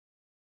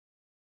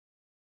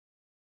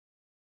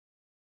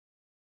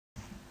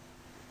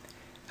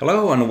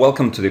Hello and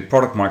welcome to the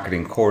product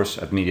marketing course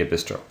at Media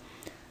Bistro.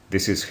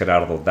 This is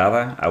Gerardo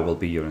Dada. I will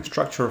be your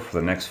instructor for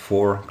the next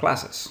 4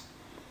 classes.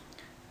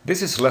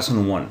 This is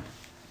lesson 1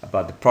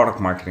 about the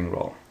product marketing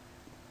role.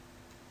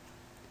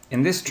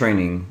 In this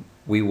training,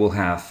 we will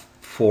have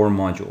 4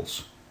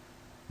 modules.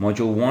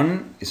 Module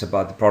 1 is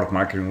about the product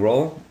marketing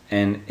role,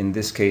 and in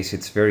this case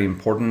it's very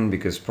important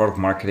because product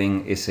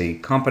marketing is a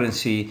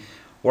competency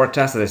or a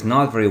task that is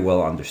not very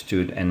well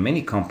understood, and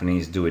many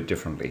companies do it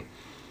differently.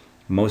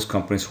 Most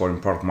companies who are in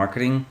product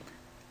marketing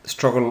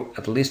struggle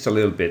at least a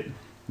little bit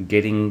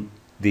getting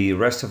the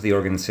rest of the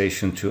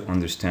organization to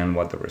understand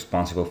what they're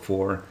responsible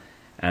for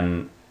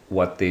and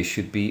what they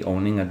should be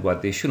owning and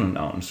what they shouldn't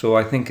own. So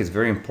I think it's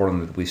very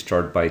important that we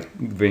start by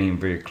being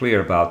very clear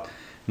about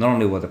not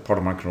only what the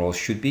product marketing role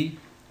should be,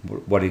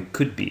 but what it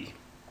could be,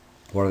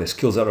 what are the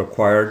skills that are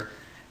required,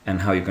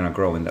 and how you're going to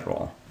grow in that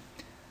role.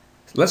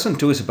 Lesson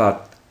 2 is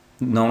about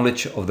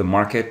knowledge of the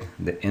market,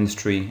 the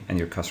industry, and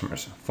your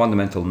customers,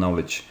 fundamental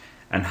knowledge.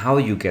 And how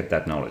you get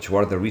that knowledge,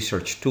 what are the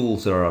research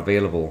tools that are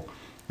available,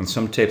 and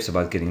some tips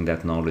about getting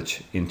that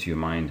knowledge into your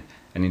mind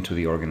and into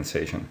the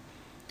organization.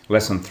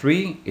 Lesson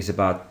 3 is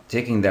about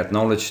taking that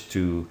knowledge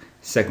to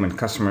segment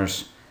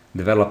customers,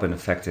 develop an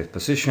effective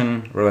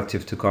position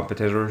relative to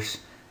competitors,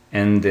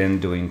 and then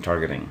doing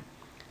targeting.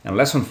 And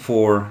lesson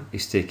 4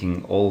 is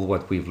taking all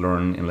what we've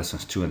learned in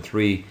lessons 2 and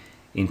 3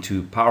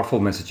 into powerful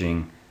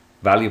messaging,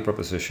 value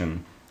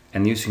proposition,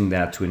 and using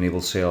that to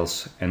enable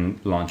sales and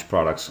launch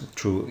products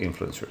through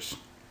influencers.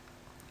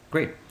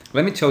 Great.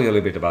 Let me tell you a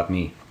little bit about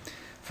me.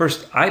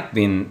 First, I've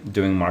been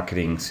doing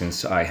marketing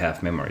since I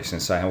have memory,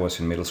 since I was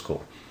in middle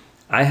school.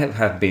 I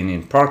have been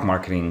in product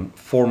marketing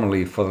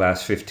formally for the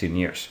last 15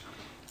 years.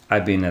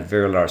 I've been at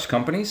very large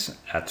companies,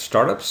 at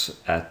startups,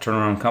 at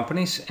turnaround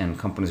companies, and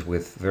companies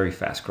with very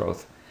fast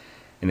growth.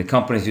 In the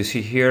companies you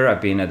see here, I've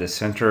been at the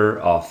center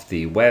of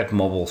the web,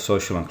 mobile,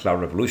 social, and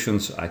cloud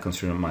revolutions. I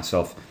consider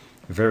myself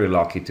very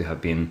lucky to have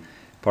been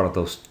part of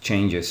those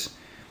changes,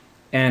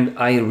 and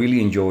I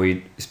really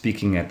enjoyed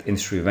speaking at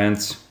industry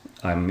events.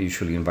 I'm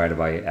usually invited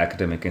by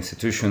academic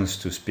institutions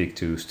to speak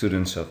to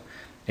students of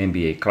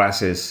MBA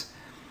classes,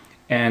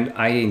 and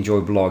I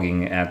enjoy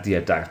blogging at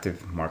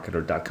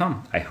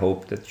theadaptivemarketer.com. I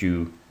hope that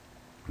you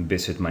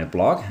visit my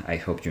blog. I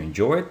hope you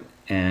enjoy it,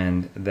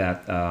 and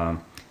that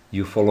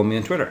you follow me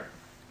on Twitter.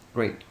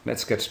 Great,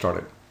 let's get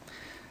started.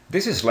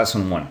 This is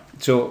lesson 1.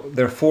 So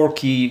there are 4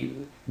 key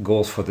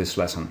goals for this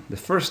lesson. The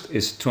first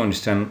is to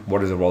understand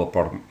what is the role of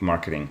product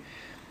marketing.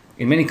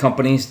 In many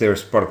companies,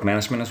 there's product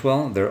management as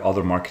well. There are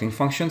other marketing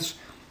functions.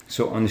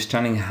 So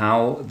understanding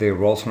how their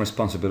roles and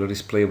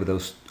responsibilities play with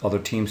those other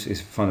teams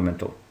is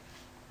fundamental.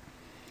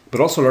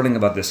 But also learning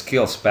about the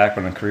skills,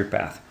 background, and career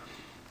path.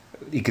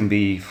 It can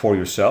be for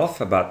yourself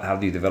about how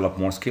do you develop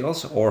more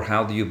skills, or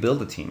how do you build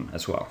a team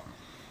as well.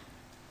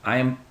 I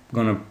am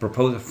going to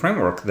propose a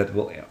framework that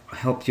will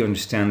help you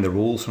understand the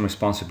rules and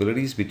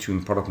responsibilities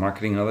between product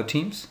marketing and other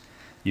teams.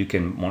 You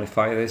can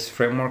modify this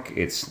framework.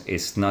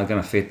 It's not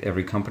going to fit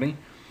every company.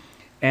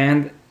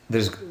 And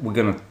we're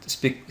going to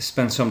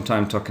spend some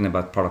time talking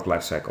about product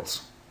life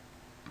cycles.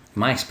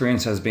 My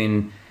experience has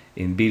been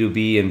in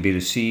B2B and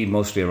B2C,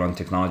 mostly around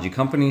technology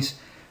companies,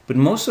 but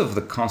most of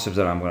the concepts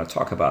that I'm going to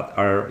talk about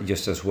are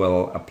just as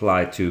well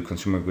applied to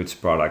consumer goods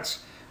products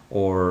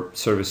or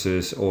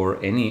services or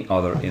any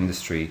other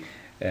industry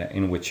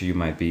in which you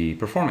might be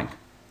performing.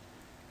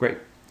 Great.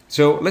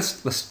 So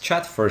let's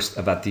chat first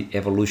about the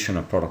evolution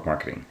of product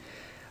marketing.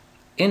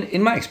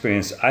 In my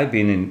experience, I've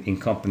been in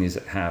companies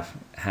that have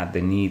had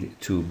the need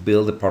to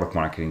build a product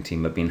marketing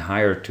team. I've been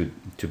hired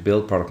to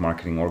build product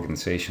marketing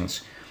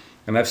organizations.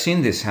 And I've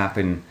seen this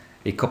happen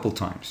a couple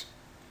times.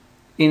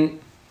 In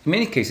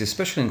many cases,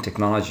 especially in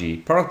technology,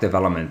 product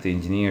development, the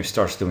engineer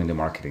starts doing the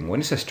marketing.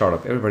 When it's a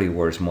startup, everybody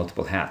wears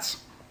multiple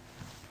hats.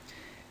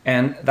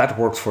 And that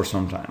works for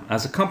some time.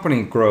 As a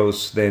company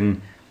grows,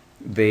 then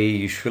they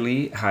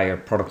usually hire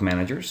product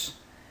managers,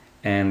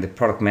 and the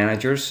product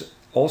managers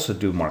also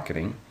do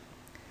marketing,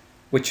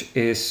 which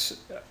is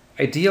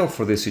ideal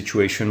for this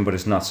situation, but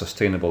is not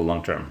sustainable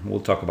long term.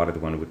 We'll talk about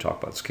it when we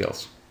talk about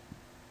skills.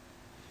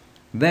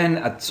 Then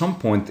at some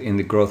point in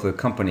the growth of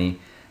the company,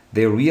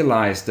 they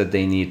realize that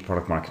they need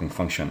product marketing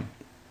function.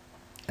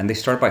 And they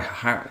start by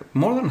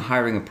more than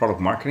hiring a product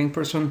marketing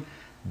person,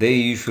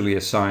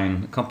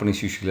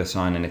 companies usually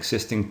assign an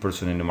existing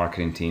person in the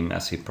marketing team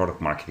as a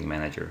product marketing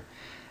manager.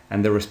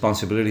 And their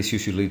responsibility is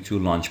usually to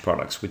launch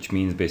products, which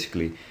means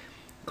basically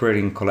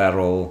creating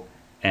collateral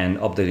and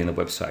updating the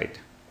website.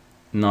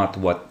 Not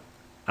what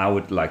I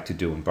would like to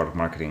do in product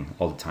marketing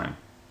all the time.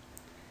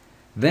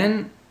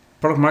 Then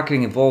product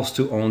marketing evolves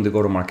to own the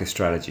go-to-market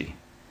strategy.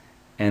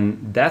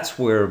 And that's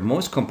where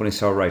most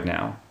companies are right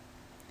now.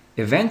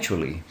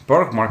 Eventually,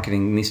 product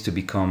marketing needs to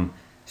become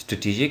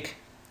strategic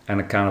and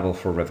accountable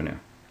for revenue.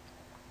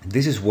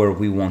 This is where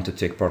we want to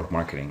take product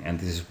marketing, and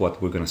this is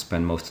what we're going to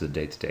spend most of the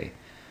day today.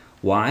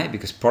 Why?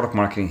 Because product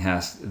marketing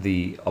has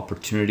the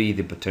opportunity,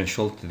 the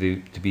potential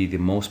to be the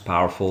most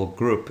powerful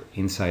group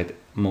inside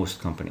most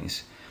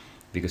companies,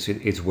 because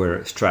it's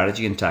where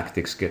strategy and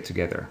tactics get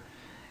together,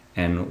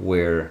 and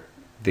where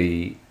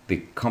the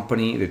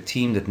company, the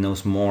team that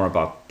knows more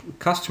about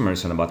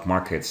customers and about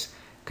markets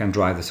can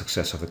drive the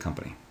success of the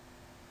company.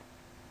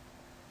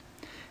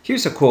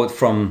 Here's a quote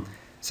from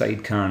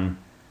Saeed Khan,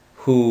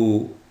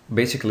 who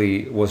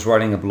basically was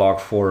writing a blog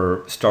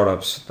for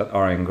startups that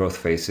are in growth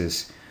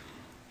phases.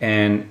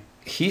 And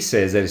he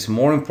says that it's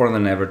more important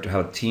than ever to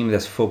have a team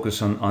that's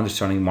focused on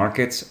understanding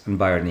markets and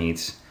buyer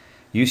needs,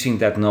 using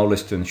that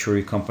knowledge to ensure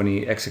your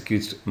company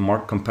executes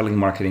compelling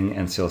marketing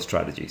and sales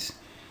strategies.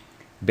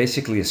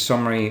 Basically a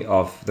summary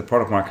of the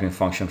product marketing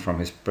function from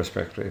his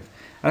perspective.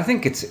 And I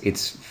think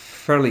it's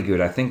fairly good.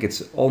 I think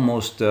it's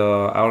almost,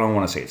 I don't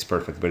want to say it's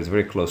perfect, but it's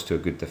very close to a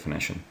good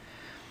definition.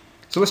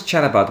 So let's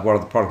chat about what are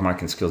the product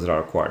marketing skills that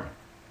are required.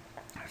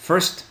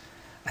 First,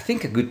 I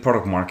think a good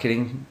product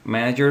marketing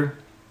manager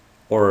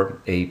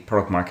or a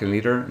product marketing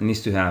leader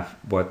needs to have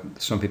what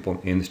some people in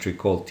the industry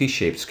call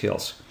T-shaped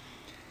skills.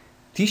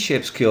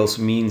 T-shaped skills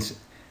means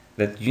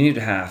that you need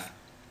to have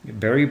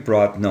very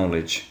broad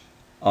knowledge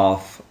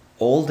of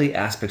all the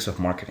aspects of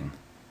marketing,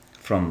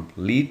 from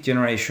lead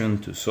generation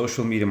to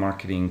social media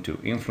marketing to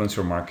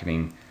influencer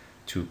marketing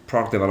to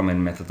product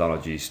development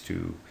methodologies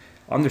to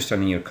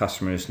understanding your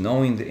customers,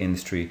 knowing the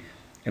industry,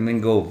 and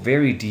then go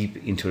very deep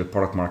into the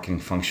product marketing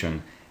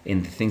function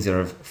in the things that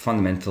are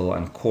fundamental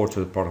and core to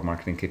the product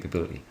marketing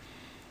capability.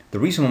 The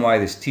reason why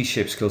these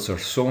T-shaped skills are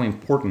so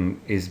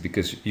important is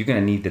because you're going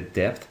to need the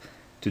depth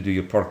to do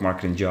your product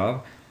marketing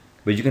job,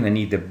 but you're going to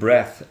need the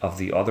breadth of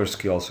the other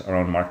skills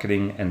around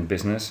marketing and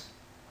business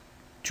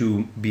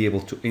to be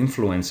able to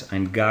influence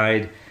and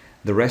guide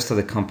the rest of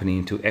the company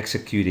into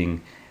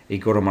executing a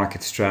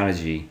go-to-market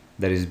strategy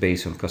that is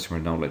based on customer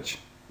knowledge.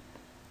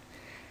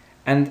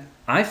 And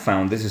I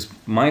found, this is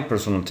my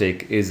personal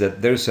take, is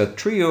that there's a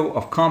trio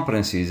of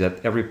competencies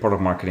that every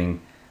product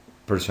marketing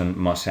person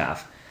must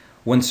have.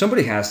 When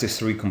somebody has these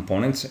three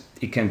components,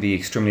 it can be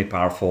extremely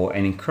powerful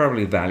and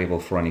incredibly valuable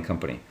for any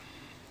company.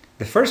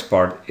 The first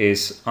part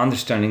is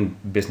understanding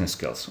business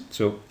skills.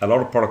 So a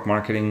lot of product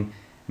marketing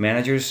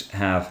managers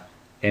have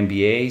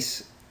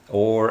MBAs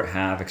or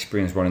have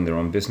experience running their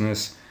own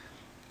business.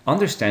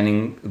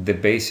 Understanding the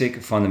basic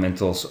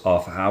fundamentals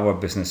of how a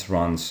business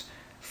runs,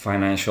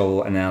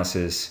 financial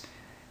analysis,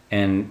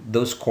 and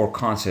those core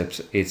concepts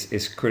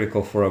is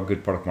critical for a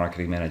good product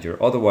marketing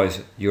manager.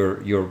 Otherwise,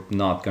 you're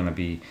not going to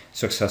be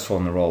successful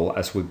in the role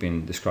as we've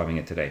been describing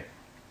it today.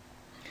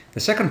 The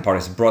second part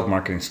is broad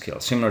marketing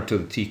skills, similar to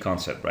the T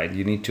concept, right?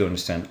 You need to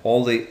understand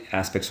all the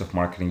aspects of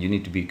marketing. You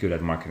need to be good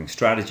at marketing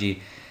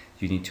strategy.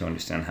 You need to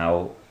understand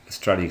how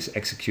strategy is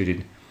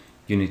executed.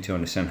 You need to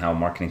understand how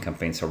marketing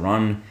campaigns are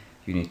run.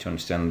 You need to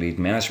understand lead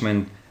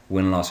management,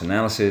 win-loss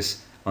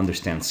analysis,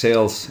 understand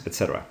sales,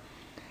 etc.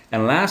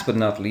 And last but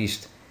not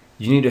least,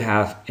 you need to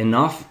have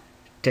enough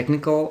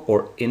technical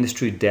or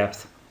industry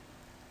depth,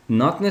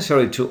 not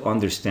necessarily to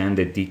understand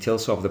the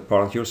details of the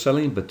product you're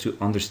selling, but to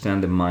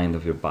understand the mind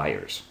of your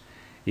buyers.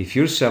 If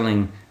you're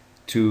selling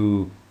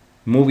to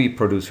movie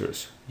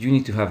producers, you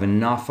need to have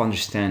enough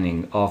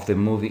understanding of the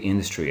movie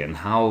industry and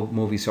how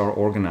movies are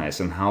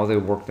organized and how they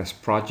work as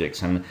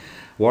projects and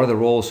what are the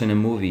roles in a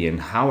movie and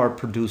how are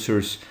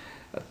producers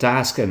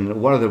tasked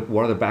and what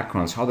are the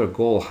backgrounds, how their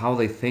goal, how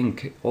they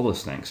think, all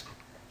those things.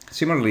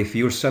 Similarly, if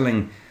you're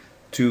selling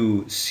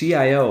to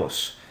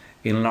CIOs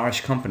in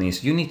large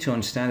companies, you need to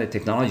understand the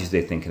technologies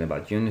they're thinking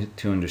about. You need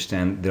to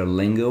understand their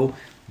lingo,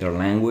 their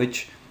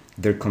language,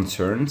 their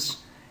concerns,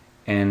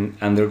 and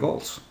their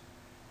goals.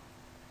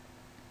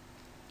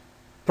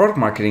 Product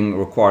marketing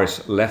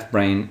requires left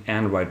brain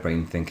and right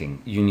brain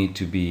thinking. You need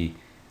to be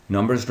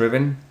numbers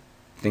driven,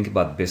 think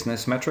about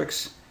business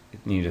metrics, you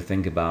need to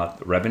think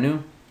about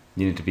revenue,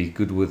 you need to be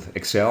good with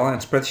Excel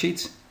and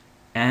spreadsheets,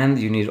 and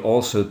you need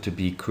also to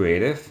be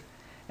creative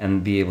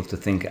and be able to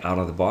think out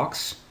of the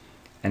box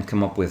and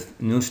come up with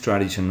new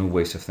strategies and new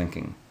ways of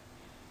thinking.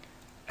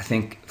 I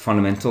think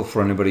fundamental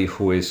for anybody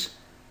who is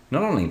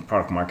not only in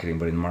product marketing,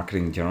 but in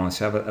marketing in general, is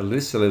have at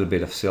least a little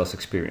bit of sales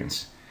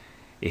experience.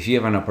 If you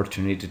have an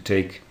opportunity to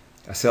take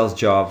a sales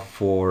job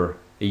for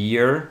a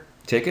year,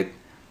 take it.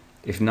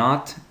 If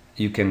not,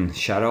 you can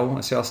shadow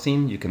a sales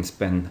team. You can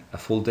spend a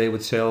full day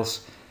with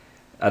sales.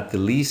 At the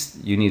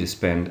least, you need to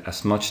spend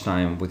as much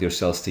time with your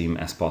sales team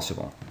as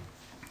possible.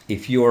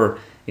 If you're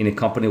in a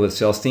company with a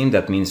sales team,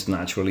 that means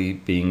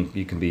naturally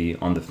you can be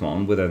on the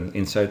phone with an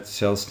inside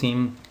sales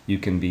team. You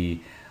can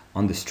be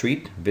on the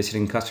street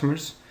visiting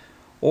customers.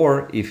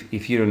 Or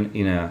if you're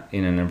in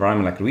an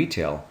environment like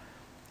retail,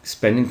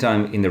 spending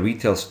time in the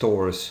retail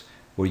stores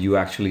where you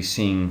actually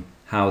seeing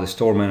how the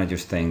store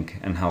managers think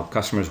and how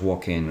customers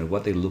walk in and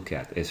what they look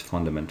at is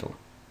fundamental.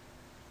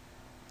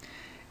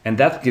 And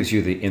that gives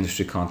you the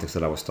industry context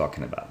that I was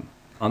talking about,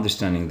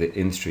 understanding the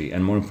industry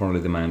and more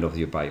importantly, the mind of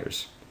your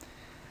buyers.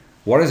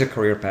 What is a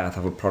career path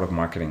of a product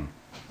marketing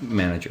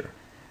manager?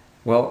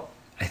 Well,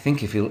 I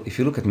think if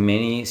you look at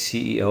many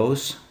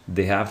CEOs,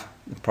 they have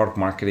product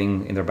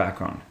marketing in their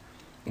background.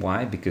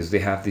 Why? Because they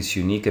have this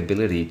unique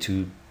ability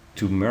to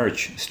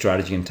merge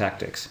strategy and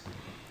tactics.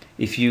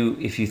 If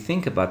you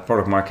think about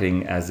product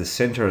marketing as the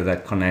center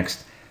that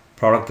connects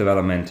product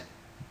development,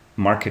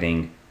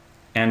 marketing,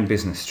 and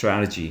business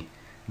strategy,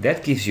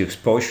 that gives you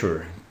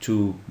exposure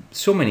to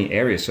so many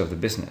areas of the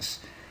business,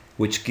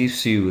 which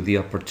gives you the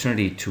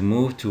opportunity to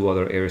move to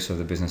other areas of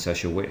the business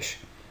as you wish.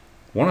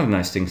 One of the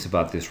nice things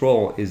about this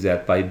role is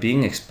that by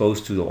being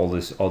exposed to all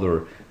these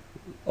other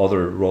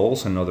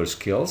roles and other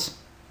skills,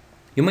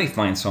 you may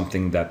find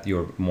something that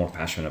you're more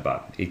passionate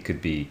about. It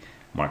could be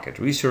market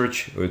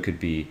research, or it could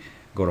be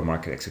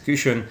go-to-market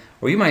execution,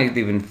 or you might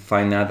even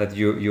find out that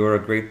you're a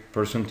great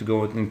person to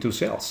go into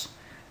sales,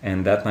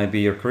 and that might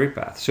be your career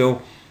path.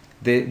 So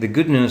the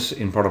good news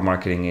in product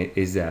marketing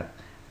is that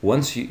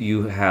once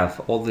you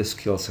have all these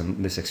skills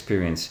and this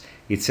experience,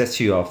 it sets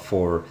you up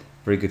for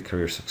very good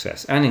career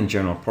success. And in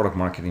general, product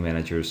marketing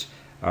managers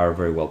are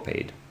very well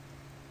paid.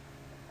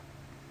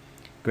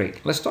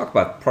 Great. Let's talk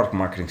about product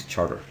marketing's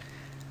charter.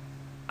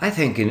 I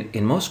think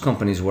in most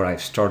companies where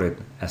I've started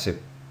as a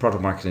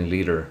product marketing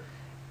leader,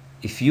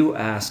 if you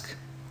ask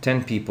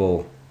 10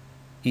 people,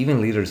 even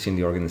leaders in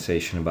the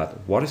organization, about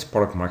what is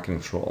product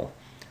marketing's role,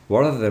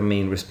 what are their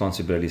main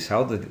responsibilities,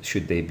 how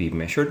should they be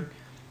measured,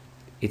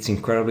 it's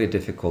incredibly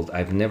difficult.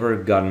 I've never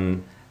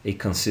gotten a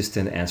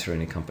consistent answer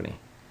in a company.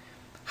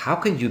 How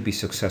can you be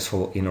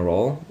successful in a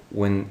role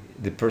when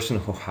the person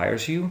who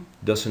hires you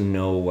doesn't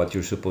know what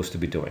you're supposed to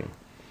be doing?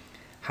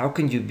 How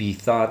can you be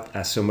thought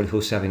as somebody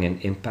who's having an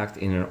impact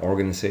in an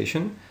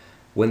organization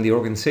when the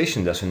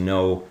organization doesn't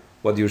know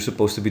what you're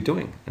supposed to be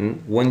doing,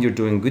 and when you're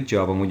doing a good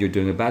job and when you're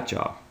doing a bad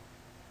job?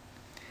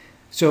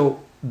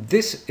 So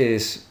this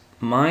is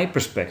my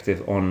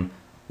perspective on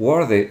what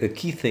are the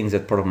key things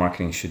that product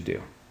marketing should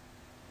do.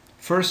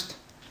 First,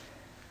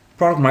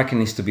 product marketing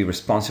needs to be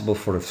responsible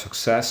for the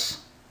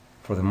success,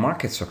 for the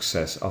market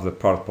success of the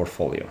product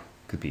portfolio.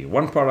 Could be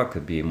one product,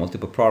 could be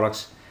multiple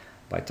products.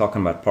 By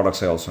talking about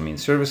products, I also mean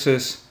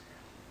services.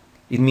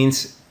 It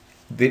means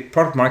the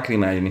product marketing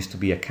manager needs to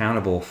be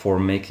accountable for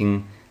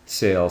making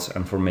sales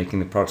and for making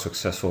the product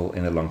successful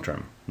in the long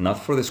term. Not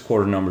for this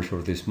quarter numbers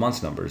or this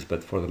month's numbers,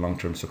 but for the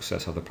long-term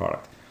success of the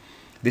product.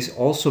 This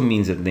also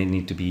means that they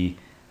need to be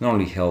not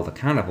only held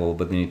accountable,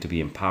 but they need to be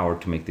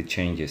empowered to make the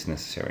changes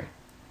necessary.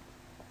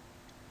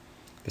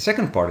 The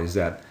second part is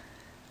that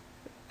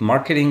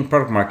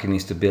product marketing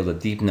needs to build a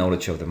deep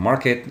knowledge of the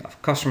market,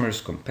 of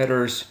customers,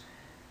 competitors,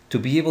 to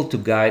be able to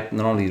guide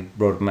not only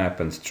roadmap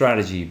and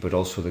strategy, but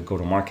also the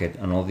go-to-market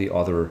and all the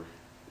other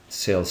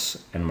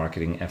sales and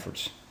marketing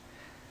efforts.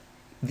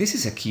 This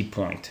is a key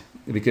point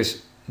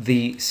because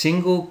the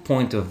single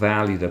point of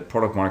value that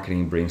product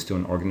marketing brings to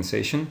an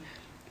organization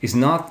is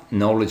not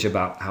knowledge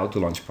about how to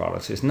launch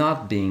products. It's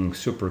not being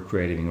super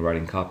creative in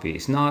writing copy.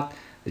 It's not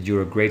that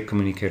you're a great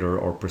communicator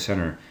or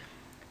presenter.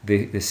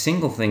 The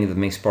single thing that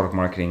makes product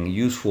marketing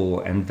useful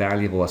and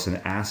valuable as an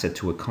asset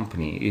to a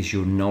company is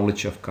your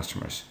knowledge of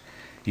customers.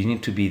 You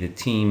need to be the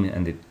team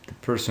and the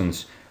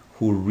persons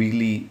who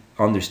really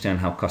understand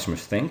how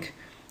customers think,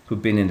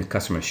 who've been in the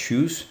customer's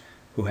shoes,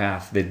 who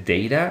have the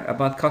data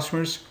about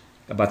customers,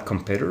 about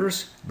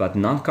competitors, about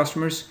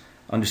non-customers,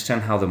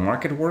 understand how the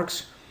market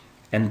works,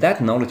 and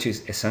that knowledge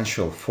is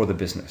essential for the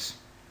business.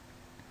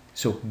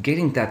 So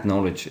getting that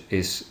knowledge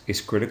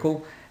is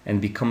critical, and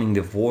becoming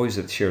the voice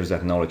that shares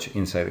that knowledge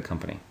inside the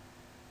company.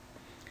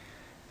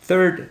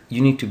 Third,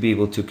 you need to be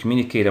able to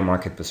communicate a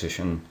market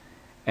position.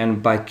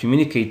 And by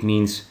communicate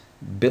means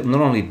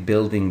not only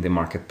building the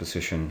market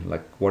position,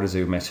 like what is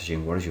your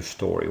messaging, what is your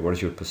story, what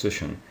is your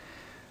position,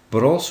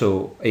 but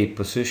also a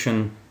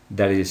position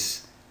that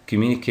is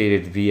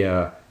communicated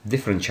via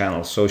different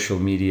channels, social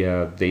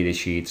media, data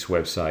sheets,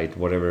 website,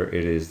 whatever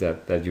it is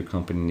that your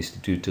company needs to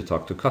do to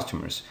talk to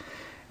customers.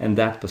 And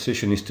that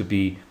position needs to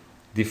be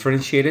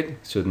differentiated,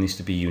 so it needs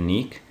to be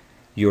unique.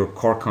 Your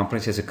core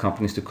competency as a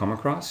company needs to come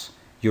across.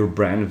 Your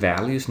brand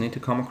values need to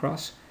come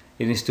across.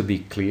 It needs to be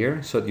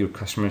clear so that your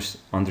customers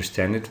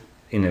understand it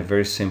in a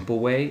very simple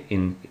way.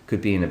 It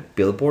could be in a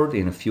billboard,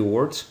 in a few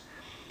words.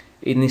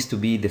 It needs to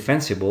be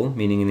defensible,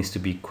 meaning it needs to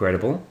be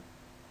credible.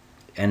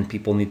 And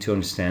people need to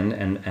understand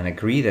and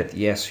agree that,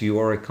 yes, you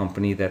are a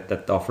company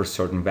that offers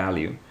certain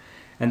value.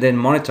 And then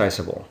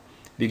monetizable,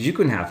 because you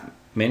can have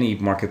many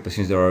market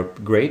positions that are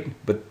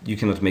great, but you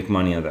cannot make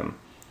money on them.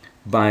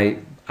 By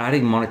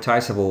adding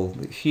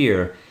monetizable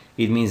here,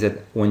 it means that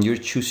when you're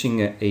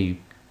choosing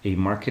a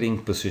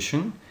marketing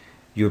position,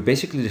 you're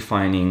basically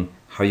defining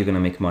how you're going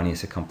to make money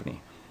as a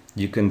company.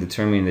 You can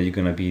determine that you're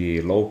going to be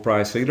a low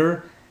price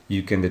leader.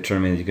 You can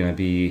determine that you're going to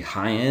be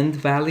high-end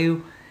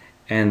value,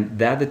 and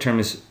that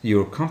determines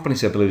your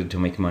company's ability to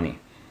make money.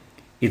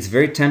 It's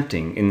very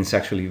tempting, and it's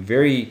actually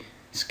very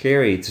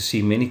scary to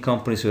see many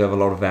companies who have a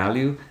lot of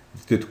value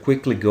that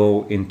quickly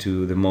go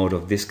into the mode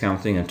of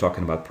discounting and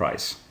talking about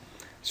price.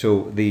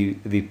 So the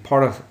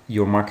part of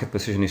your market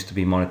position is to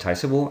be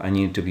monetizable, and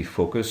you need to be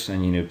focused,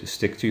 and you need to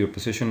stick to your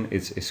position.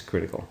 It's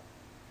critical.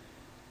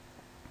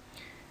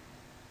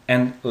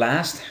 And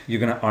last,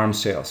 you're going to arm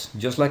sales.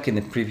 Just like in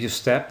the previous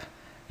step,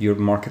 your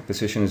market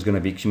position is going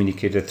to be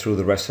communicated through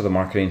the rest of the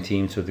marketing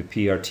team, so the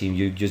PR team.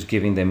 You're just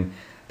giving them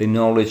the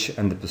knowledge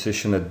and the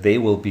position that they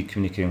will be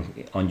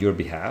communicating on your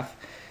behalf.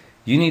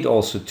 You need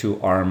also to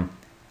arm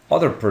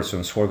other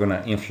persons who are going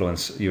to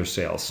influence your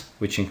sales,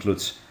 which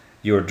includes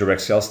your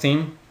direct sales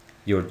team,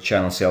 your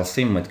channel sales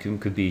team. It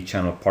could be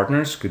channel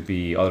partners, could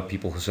be other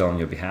people who sell on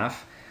your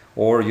behalf,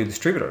 or your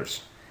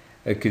distributors.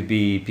 It could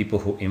be people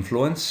who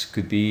influence,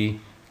 could be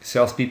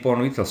salespeople in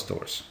retail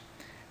stores.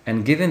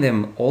 And giving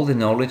them all the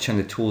knowledge and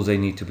the tools they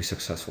need to be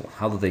successful.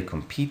 How do they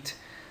compete?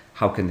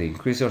 How can they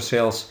increase their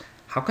sales?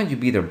 How can you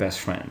be their best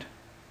friend?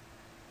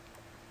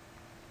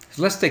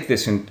 So let's take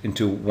this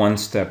into one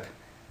step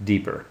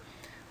deeper.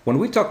 When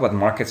we talk about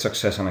market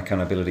success and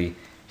accountability,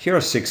 here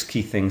are 6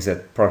 key things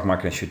that product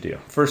marketing should do.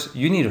 First,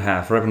 you need to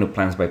have revenue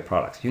plans by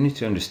product. You need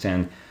to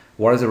understand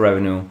what is the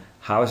revenue,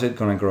 how is it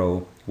going to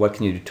grow, what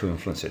can you do to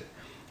influence it.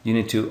 You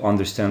need to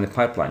understand the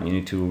pipeline. You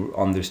need to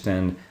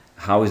understand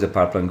how is the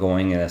pipeline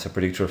going as a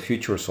predictor of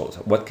future results.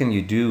 What can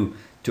you do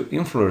to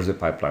influence the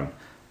pipeline?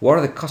 What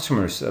are the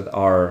customers that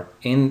are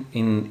in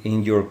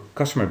your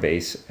customer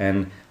base,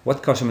 and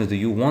what customers do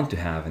you want to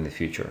have in the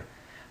future?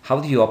 How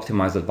do you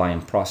optimize the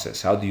buying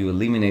process? How do you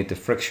eliminate the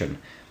friction?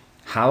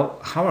 How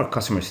are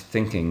customers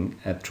thinking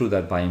through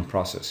that buying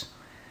process?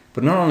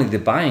 But not only the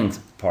buying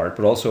part,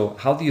 but also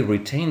how do you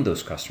retain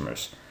those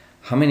customers?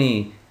 How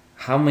many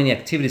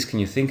activities can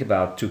you think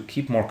about to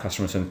keep more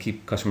customers and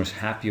keep customers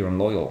happier and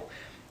loyal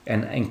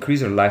and increase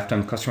their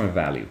lifetime customer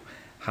value?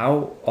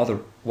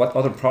 What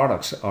other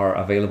products are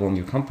available in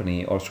your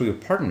company or through your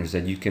partners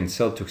that you can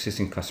sell to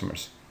existing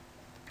customers?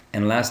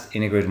 And last,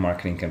 integrated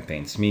marketing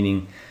campaigns,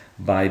 meaning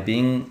by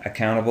being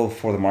accountable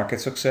for the market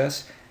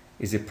success,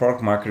 is the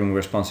product marketing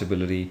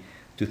responsibility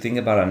to think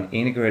about an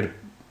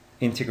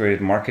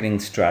integrated marketing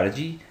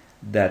strategy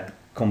that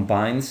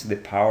combines the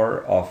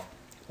power of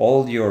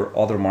all your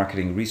other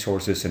marketing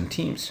resources and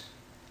teams.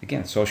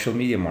 Again, social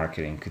media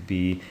marketing, could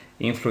be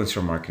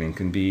influencer marketing,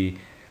 could be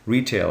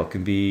retail,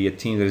 could be a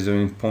team that is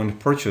doing point of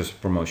purchase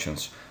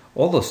promotions.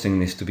 All those things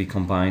need to be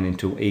combined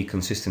into a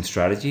consistent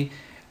strategy,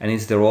 and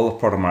it's the role of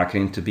product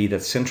marketing to be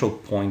that central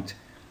point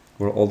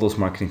where all those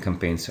marketing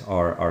campaigns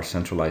are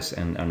centralized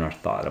and are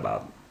thought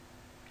about.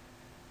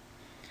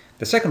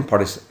 The second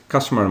part is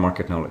customer and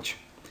market knowledge.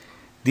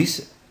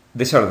 These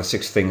are the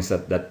 6 things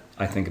that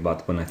I think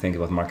about when I think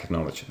about market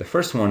knowledge. The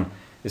first one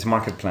is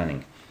market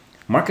planning.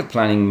 Market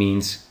planning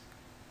means,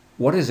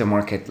 what is the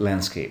market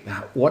landscape?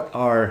 What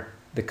are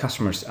the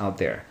customers out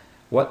there?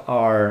 What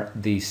are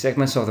the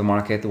segments of the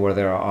market where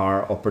there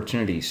are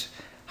opportunities?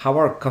 How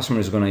are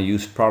customers going to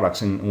use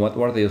products, and what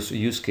are those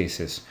use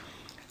cases?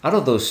 Out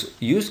of those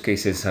use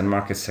cases and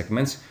market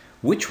segments,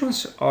 which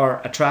ones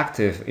are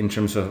attractive in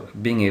terms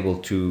of being able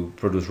to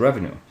produce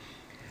revenue?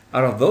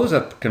 Out of those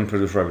that can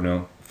produce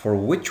revenue, for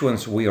which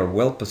ones we are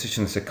well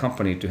positioned as a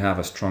company to have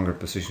a stronger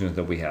position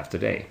than we have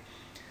today?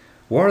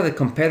 What are the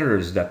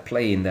competitors that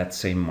play in that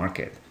same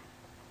market?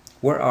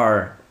 What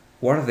are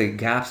the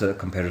gaps that the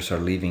competitors are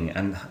leaving,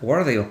 and what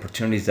are the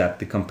opportunities that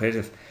the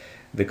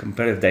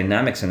competitive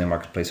dynamics in the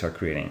marketplace are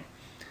creating?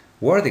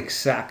 What are the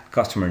exact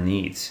customer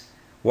needs?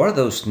 What are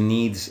those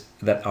needs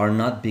that are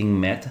not being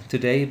met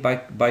today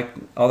by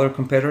other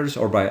competitors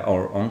or by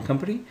our own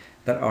company,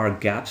 that are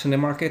gaps in the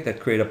market that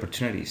create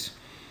opportunities?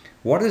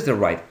 What is the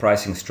right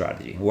pricing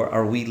strategy? Where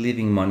are we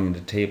leaving money on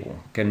the table?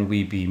 Can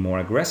we be more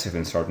aggressive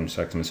in certain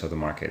segments of the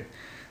market?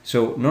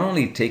 So not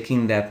only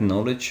taking that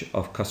knowledge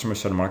of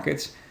customers and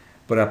markets,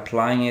 but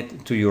applying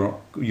it to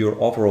your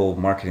overall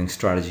marketing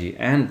strategy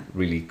and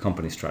really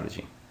company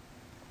strategy.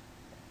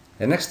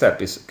 The next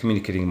step is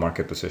communicating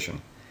market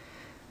position.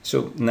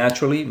 So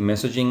naturally,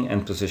 messaging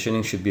and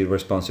positioning should be the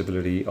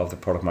responsibility of the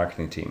product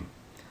marketing team.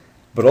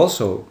 But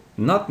also,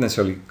 not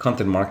necessarily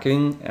content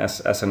marketing as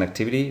an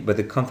activity, but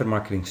the content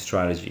marketing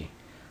strategy.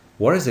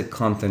 What is the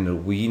content that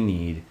we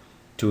need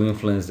to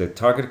influence the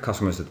target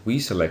customers that we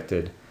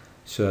selected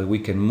so that we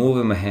can move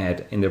them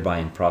ahead in their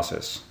buying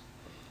process?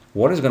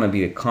 What is going to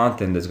be the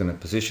content that's going to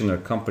position our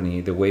company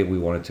the way we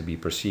want it to be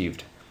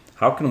perceived?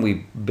 How can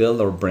we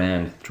build our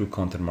brand through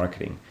content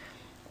marketing?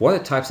 What are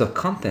the types of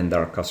content that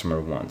our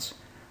customer wants?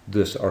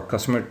 Does our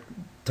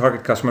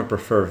target customer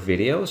prefer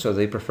videos, or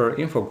they prefer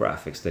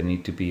infographics? They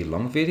need to be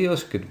long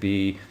videos, could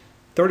be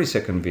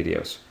 30-second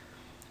videos.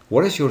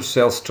 What is your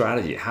sales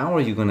strategy? How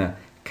are you going to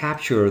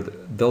capture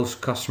those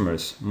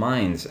customers'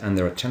 minds and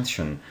their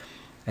attention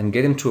and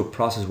get them to a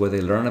process where they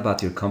learn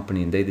about your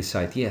company and they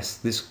decide, yes,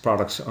 these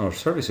products or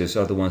services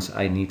are the ones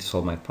I need to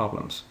solve my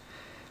problems?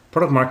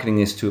 Product marketing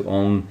is to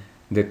own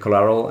the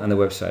collateral and the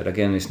website.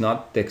 Again, it's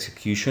not the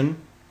execution.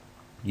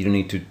 You don't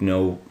need to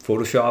know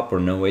Photoshop or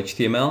know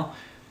HTML.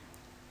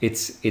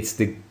 It's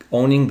the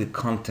owning the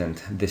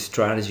content, the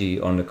strategy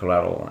on the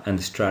collateral and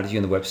the strategy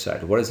on the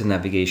website. What does the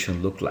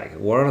navigation look like?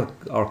 What are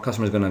our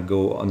customers going to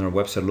go on our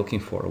website looking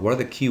for? What are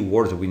the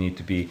keywords that we need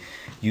to be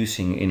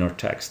using in our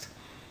text?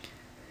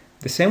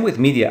 The same with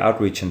media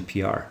outreach and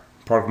PR.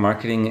 Product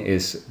marketing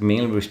is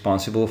mainly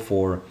responsible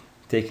for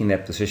taking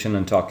that position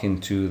and talking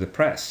to the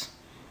press.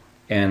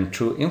 And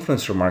through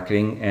influencer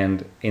marketing,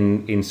 and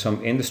in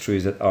some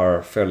industries that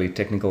are fairly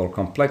technical or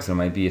complex, there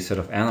might be a set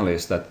of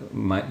analysts that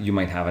you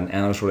might have an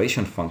analyst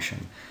relation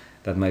function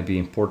that might be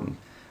important.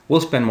 We'll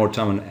spend more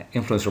time on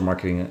influencer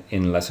marketing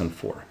in lesson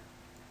 4.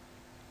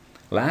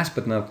 Last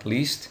but not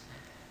least,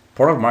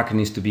 product marketing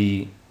needs to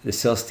be the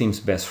sales team's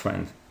best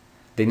friend.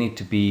 They need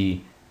to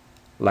be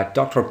like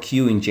Dr.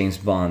 Q in James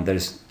Bond.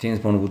 James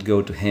Bond would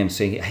go to him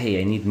saying, hey,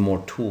 I need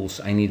more tools,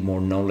 I need more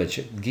knowledge.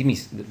 Give me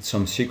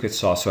some secret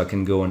sauce so I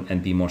can go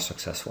and be more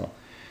successful.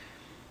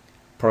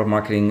 Product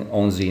marketing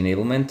owns the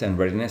enablement and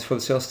readiness for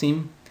the sales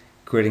team,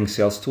 creating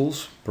sales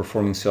tools,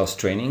 performing sales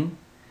training,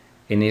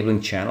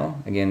 enabling channel,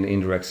 again, the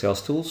indirect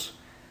sales tools,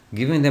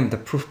 giving them the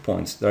proof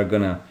points that are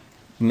going to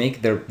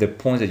make the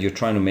points that you're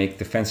trying to make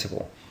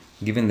defensible,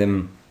 giving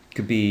them,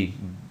 could be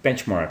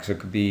benchmarks, it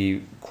could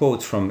be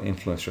quotes from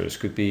influencers,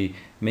 could be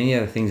many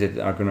other things that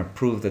are going to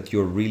prove that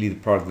you're really the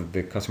product that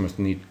the customers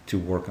need to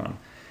work on.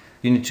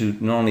 You need to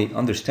not only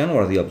understand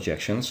what are the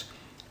objections,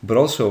 but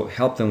also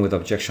help them with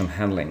objection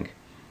handling.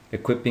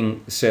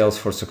 Equipping sales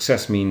for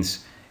success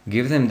means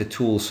give them the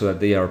tools so that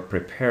they are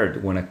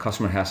prepared when a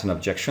customer has an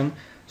objection,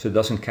 so it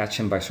doesn't catch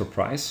them by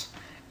surprise,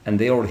 and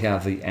they already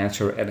have the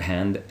answer at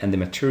hand and the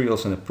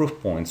materials and the proof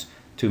points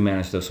to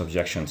manage those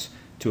objections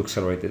to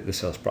accelerate the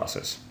sales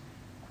process.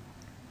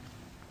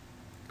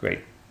 Great.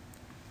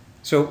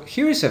 So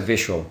here is a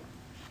visual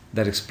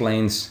that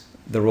explains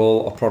the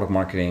role of product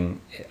marketing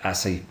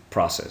as a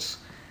process.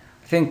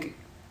 I think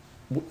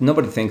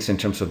nobody thinks in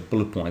terms of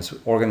bullet points.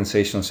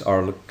 Organizations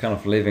are kind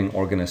of living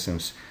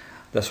organisms.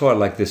 That's why I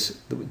like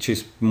this, which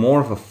is more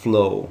of a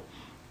flow.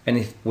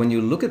 And when you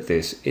look at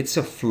this, it's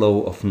a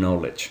flow of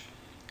knowledge.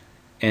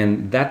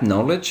 And that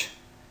knowledge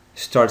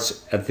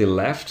starts at the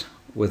left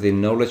with the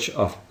knowledge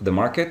of the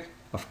market,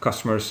 of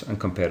customers and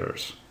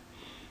competitors.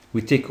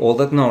 We take all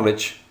that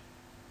knowledge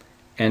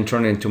and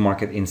turn it into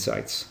market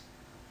insights.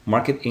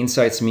 Market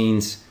insights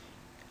means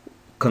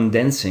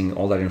condensing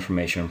all that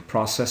information,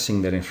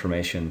 processing that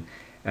information,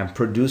 and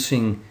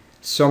producing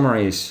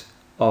summaries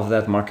of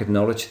that market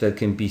knowledge that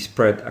can be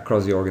spread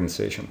across the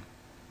organization.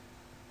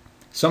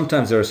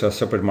 Sometimes there's a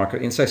separate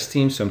market insights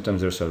team,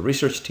 sometimes there's a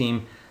research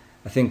team.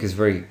 I think it's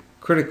very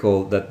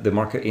critical that the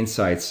market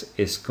insights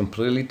is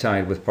completely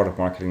tied with product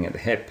marketing at the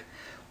hip,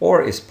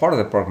 or is part of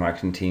the product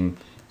marketing team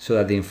so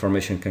that the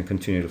information can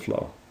continue to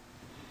flow.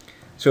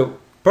 So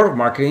product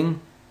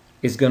marketing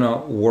is going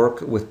to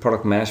work with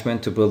product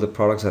management to build the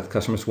products that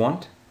customers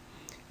want.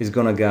 It's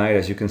going to guide,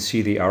 as you can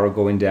see the arrow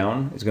going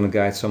down, it's going to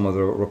guide some of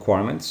the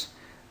requirements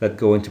that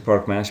go into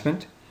product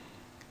management.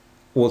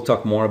 We'll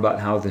talk more about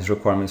how these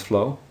requirements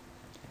flow.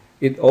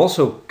 It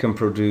also can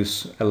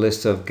produce a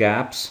list of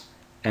gaps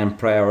and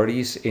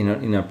priorities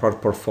in a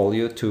product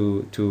portfolio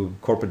to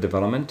corporate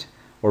development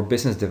or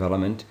business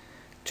development,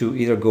 to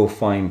either go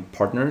find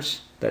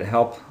partners that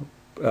help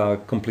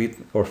complete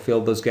or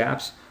fill those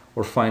gaps,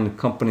 or find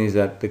companies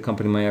that the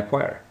company may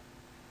acquire,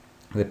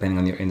 depending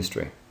on your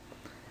industry.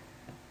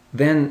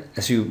 Then,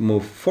 as you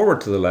move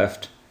forward to the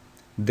left,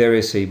 there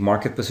is a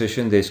market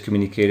position that is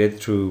communicated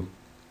through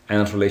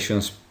analyst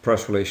relations,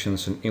 press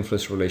relations, and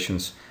influence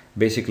relations.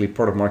 Basically,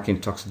 product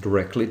marketing talks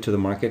directly to the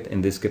market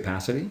in this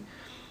capacity.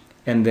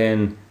 And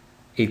then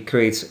it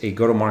creates a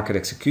go-to-market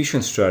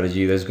execution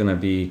strategy that's going to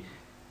be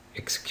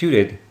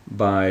executed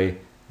by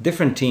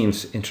different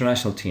teams,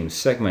 international teams,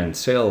 segment,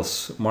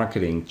 sales,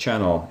 marketing,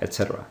 channel,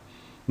 etc.,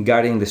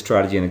 guiding the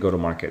strategy and the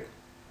go-to-market.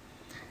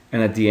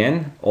 And at the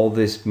end, all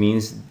this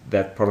means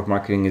that product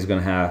marketing is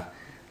going to have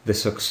the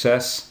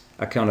success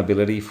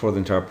accountability for the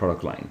entire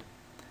product line.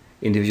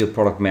 Individual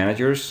product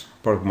managers,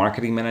 product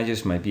marketing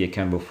managers might be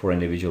accountable for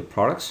individual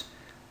products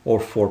or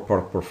for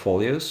product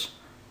portfolios,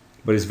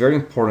 but it's very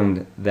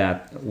important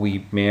that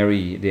we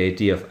marry the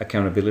idea of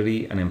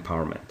accountability and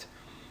empowerment.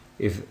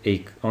 If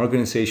an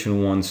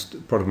organization wants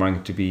product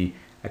marketing to be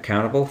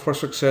accountable for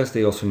success,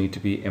 they also need to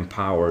be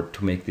empowered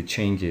to make the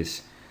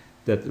changes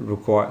that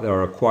are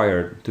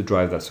required to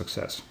drive that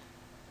success.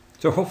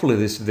 So hopefully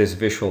this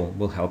visual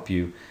will help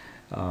you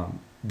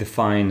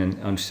define and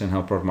understand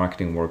how product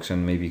marketing works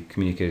and maybe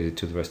communicate it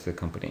to the rest of the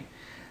company.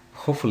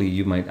 Hopefully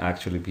you might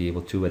actually be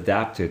able to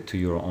adapt it to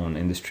your own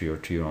industry or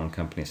to your own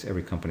companies.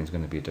 Every company is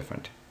going to be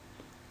different.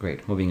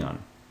 Great, moving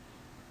on.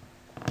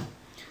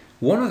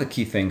 One of the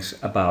key things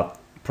about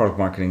product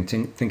marketing,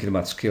 thinking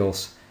about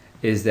skills,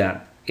 is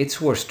that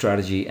it's where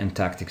strategy and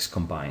tactics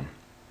combine.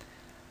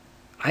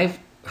 I've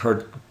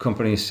heard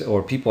companies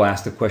or people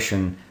ask the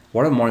question,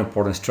 what are more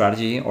important,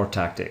 strategy or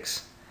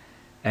tactics?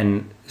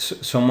 And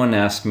someone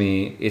asked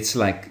me, it's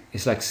like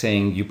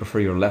saying you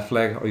prefer your left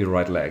leg or your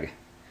right leg.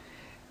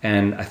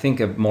 And I think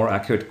a more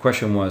accurate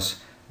question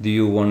was, do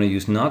you want to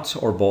use nuts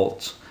or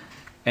bolts?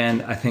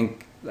 And I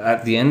think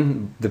at the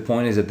end, the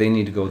point is that they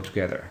need to go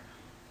together.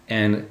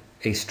 And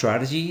a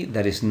strategy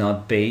that is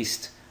not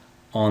based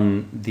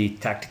on the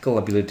tactical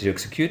ability to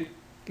execute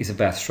is a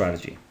bad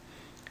strategy.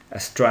 A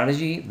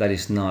strategy that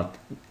is not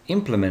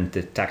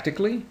implemented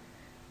tactically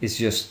is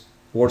just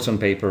words on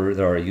paper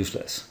that are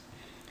useless.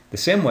 The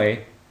same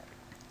way,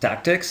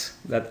 tactics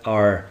that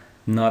are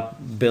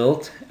not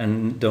built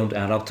and don't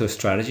add up to a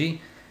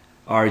strategy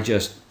are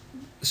just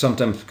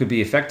sometimes could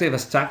be effective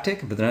as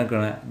tactic, but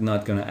they're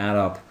not gonna add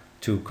up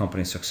to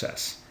company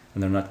success,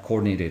 and they're not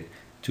coordinated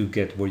to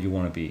get where you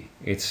want to be.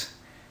 It's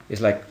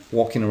like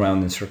walking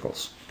around in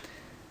circles.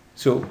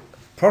 So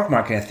product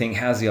marketing, I think,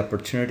 has the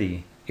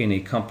opportunity in a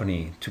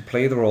company to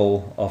play the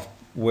role of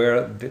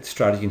where the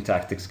strategy and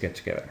tactics get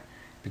together.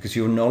 Because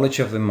your knowledge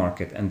of the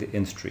market and the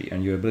industry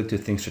and your ability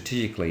to think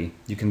strategically,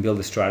 you can build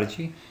a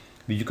strategy,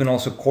 but you can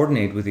also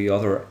coordinate with the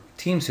other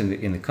teams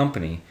in the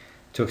company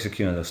to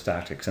execute on those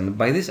tactics. And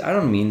by this, I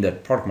don't mean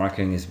that product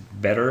marketing is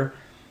better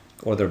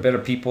or they're better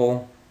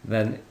people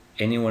than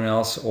anyone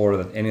else or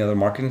than any other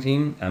marketing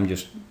team. I'm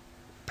just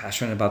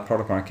passionate about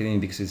product marketing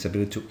because it's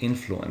ability to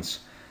influence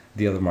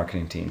the other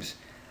marketing teams.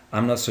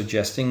 I'm not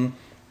suggesting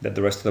that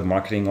the rest of the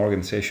marketing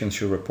organizations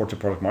should report to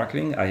product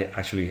marketing. I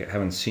actually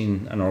haven't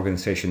seen an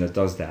organization that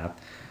does that.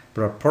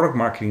 But a product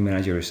marketing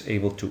manager is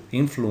able to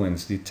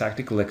influence the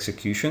tactical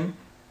execution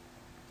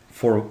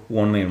for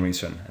one main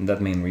reason. And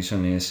that main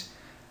reason is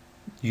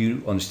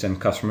you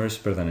understand customers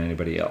better than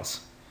anybody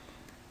else.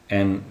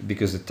 And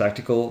because the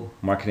tactical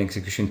marketing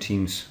execution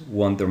teams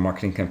want their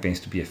marketing campaigns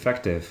to be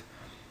effective,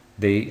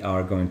 they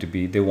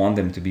want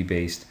them to be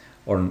based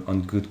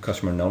on good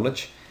customer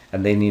knowledge,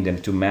 and they need them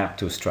to map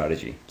to a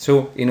strategy.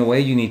 So in a way,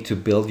 you need to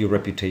build your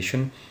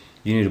reputation.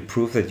 You need to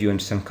prove that you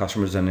understand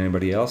customers than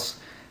anybody else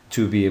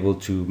to be able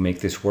to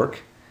make this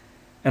work.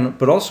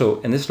 But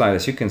also in this slide,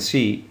 as you can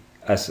see,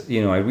 as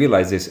you know, I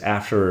realized this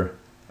after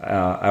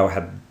I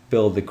had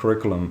built the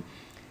curriculum.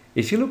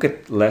 If you look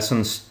at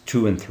lessons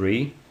 2 and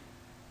 3,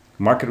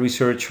 market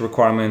research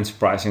requirements,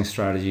 pricing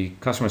strategy,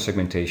 customer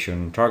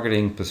segmentation,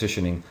 targeting,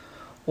 positioning,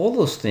 all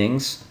those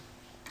things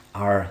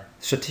are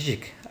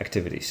strategic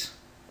activities.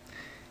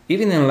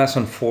 Even in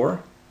lesson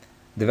 4,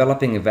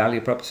 developing a value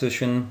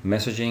proposition,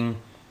 messaging,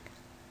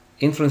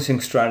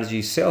 influencing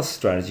strategy, sales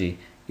strategy,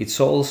 it's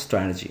all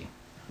strategy.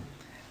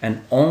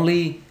 And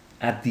only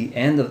at the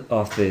end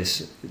of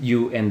this,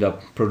 you end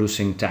up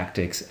producing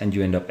tactics and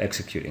you end up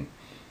executing.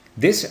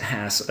 This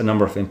has a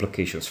number of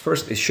implications.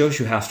 First, it shows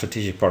you how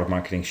strategic product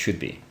marketing should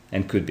be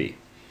and could be.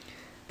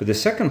 But the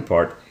second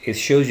part, it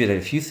shows you that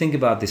if you think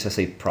about this as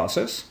a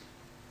process,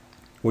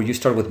 where you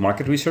start with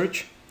market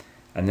research,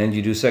 and then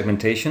you do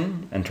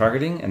segmentation and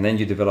targeting, and then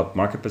you develop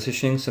market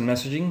positionings and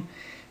messaging,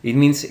 it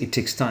means it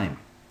takes time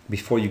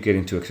before you get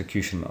into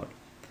execution mode.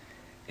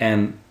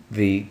 And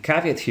the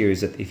caveat here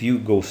is that if you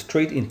go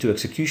straight into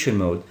execution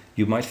mode,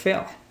 you might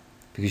fail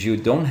because you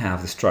don't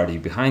have the strategy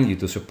behind you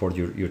to support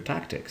your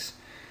tactics.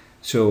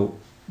 So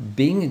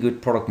being a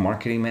good product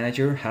marketing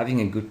manager, having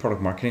a good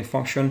product marketing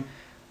function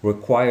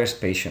requires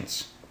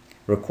patience,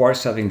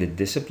 requires having the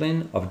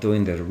discipline of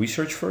doing the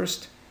research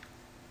first,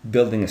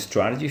 building a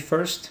strategy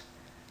first,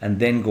 and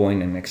then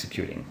going and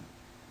executing.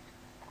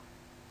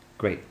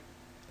 Great,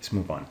 let's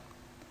move on.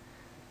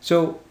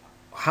 So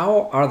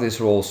how are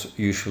these roles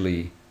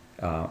usually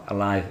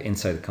alive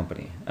inside the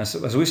company? As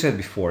we said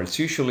before, it's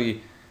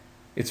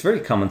very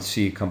common to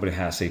see a company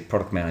has a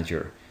product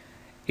manager.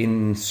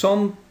 In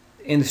some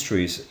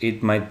industries,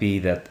 it might be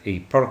that a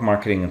product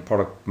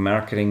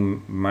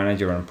marketing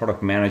manager and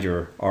product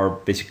manager are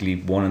basically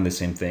one and the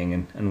same thing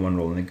and one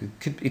role, and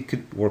it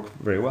could work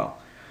very well.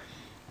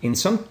 In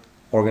some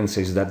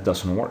organizations, that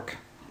doesn't work.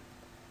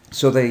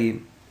 So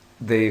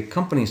the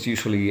companies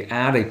usually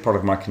add a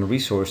product marketing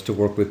resource to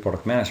work with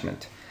product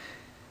management.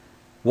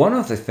 One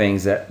of the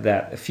things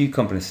that a few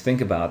companies think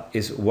about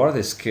is what are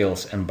the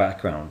skills and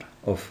background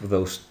of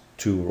those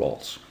two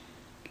roles.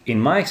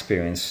 In my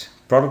experience,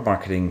 product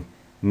marketing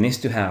needs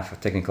to have a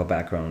technical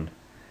background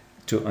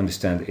to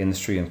understand the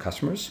industry and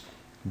customers,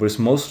 but it's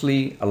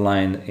mostly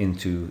aligned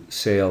into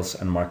sales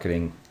and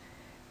marketing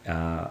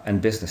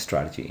and business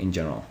strategy in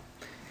general.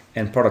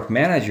 And product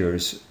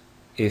managers,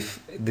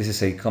 if this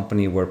is a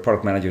company where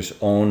product managers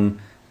own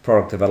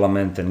product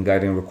development and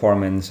guiding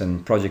requirements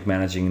and project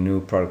managing new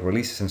product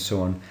releases and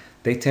so on,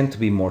 they tend to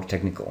be more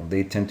technical.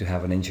 They tend to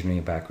have an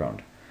engineering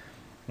background.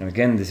 And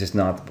again, this is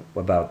not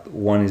about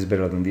one is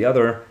better than the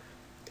other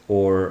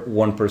or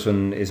one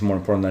person is more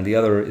important than the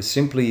other. It's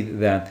simply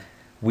that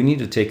we need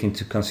to take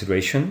into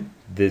consideration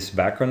this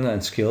background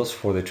and skills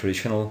for the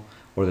traditional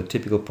or the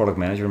typical product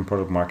manager and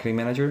product marketing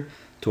manager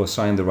to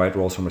assign the right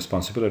roles and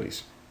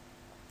responsibilities.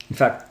 In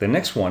fact, the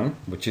next one,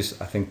 which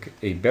is I think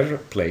a better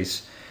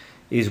place,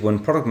 is when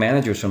product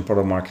managers and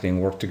product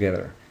marketing work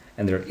together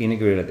and they're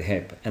integrated at the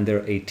hip and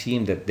they're a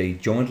team that they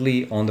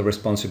jointly own the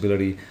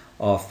responsibility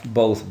of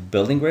both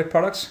building great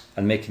products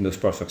and making those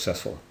products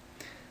successful.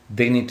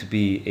 They need to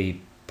be a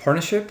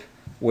partnership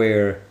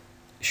where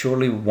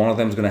surely one of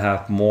them is going to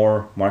have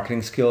more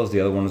marketing skills,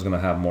 the other one is going to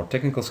have more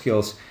technical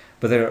skills,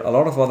 but there are a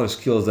lot of other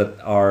skills that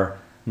are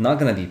not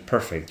going to be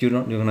perfect. You're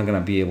not going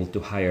to be able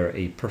to hire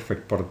a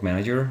perfect product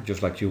manager,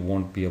 just like you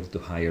won't be able to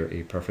hire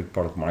a perfect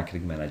product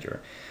marketing manager.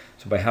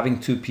 So by having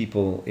two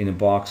people in a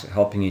box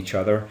helping each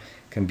other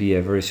can be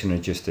a very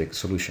synergistic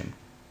solution.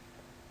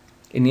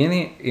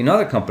 In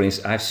other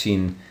companies, I've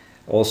seen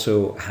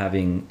also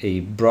having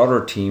a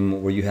broader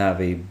team where you have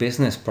a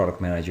business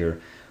product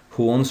manager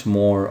who owns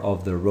more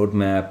of the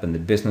roadmap and the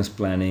business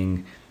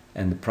planning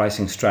and the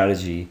pricing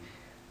strategy,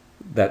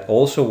 that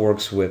also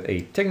works with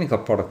a technical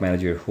product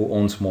manager who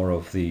owns more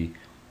of the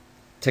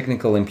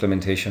technical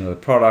implementation of the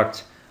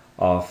product,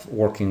 of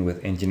working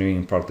with engineering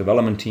and product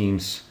development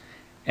teams,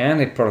 and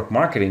a product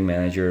marketing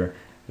manager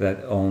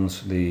that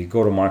owns the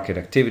go-to-market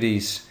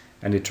activities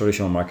and the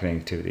traditional marketing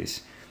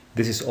activities.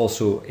 This is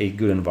also a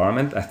good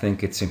environment. I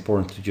think it's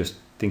important to just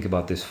think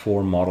about these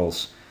 4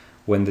 models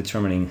when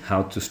determining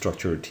how to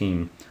structure a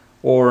team,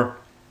 or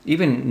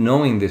even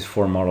knowing these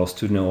 4 models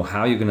to know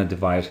how you're going to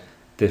divide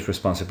these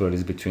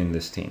responsibilities between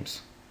these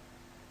teams.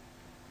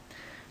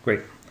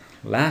 Great.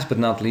 Last but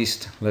not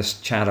least, let's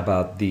chat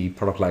about the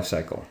product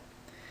lifecycle.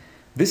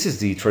 This is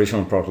the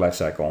traditional product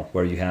lifecycle,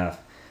 where you have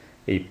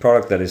a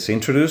product that is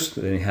introduced,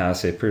 then it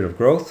has a period of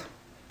growth,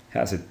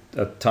 has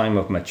a time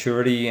of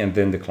maturity, and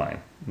then decline.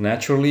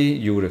 Naturally,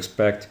 you would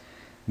expect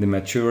the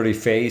maturity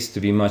phase to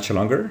be much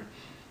longer.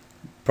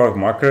 Product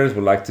marketers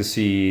would like to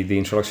see the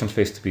introduction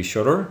phase to be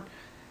shorter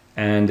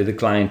and the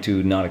decline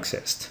to not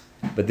exist.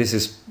 But this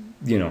is,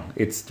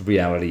 it's the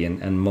reality,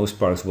 and most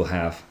products will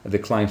have a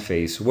decline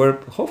phase where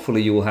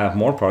hopefully you will have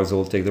more products that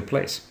will take their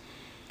place.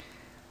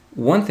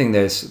 One thing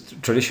that is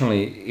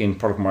traditionally in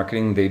product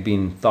marketing, they've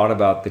been thought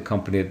about the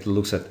company that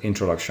looks at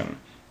introduction,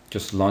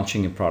 just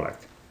launching a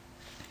product.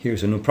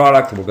 Here's a new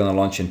product we're going to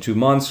launch in 2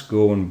 months.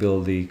 Go and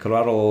build the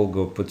collateral,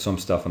 go put some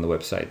stuff on the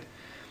website.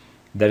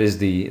 That is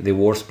the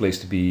worst place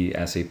to be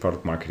as a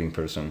product marketing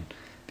person,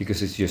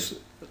 because it just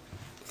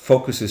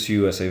focuses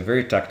you as a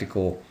very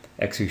tactical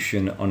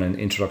execution on an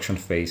introduction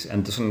phase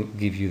and doesn't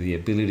give you the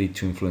ability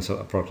to influence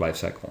a product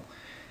lifecycle.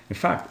 In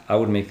fact, I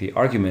would make the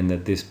argument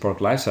that this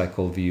product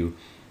lifecycle view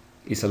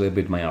is a little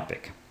bit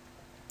myopic.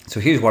 So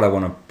here's what I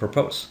want to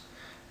propose.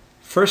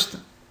 First,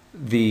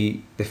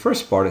 the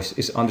first part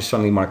is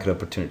understanding market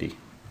opportunity.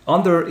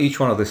 Under each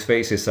one of these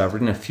phases, I've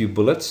written a few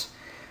bullets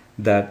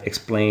that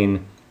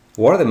explain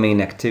what are the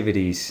main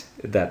activities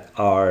that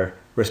are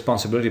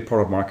responsibility of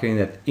product marketing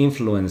that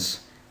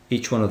influence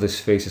each one of these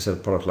phases of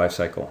the product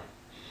lifecycle.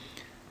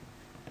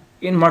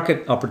 In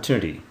market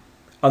opportunity,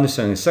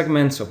 understanding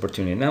segments,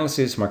 opportunity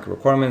analysis, market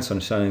requirements,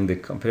 understanding the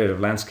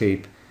competitive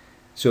landscape.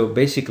 So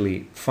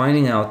basically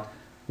finding out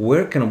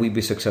where can we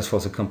be successful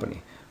as a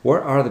company?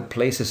 Where are the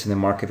places in the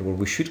market where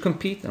we should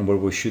compete and where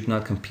we should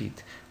not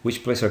compete?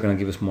 Which places are going to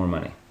give us more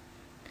money?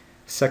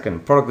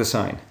 Second, product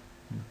design,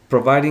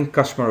 providing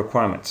customer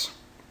requirements.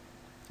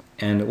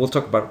 And we'll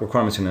talk about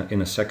requirements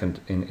in a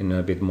second in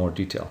a bit more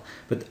detail.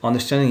 But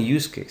understanding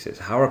use cases.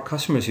 How are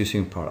customers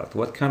using product?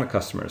 What kind of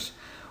customers?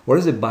 What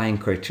is the buying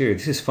criteria?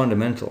 This is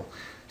fundamental.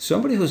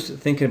 Somebody who's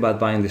thinking about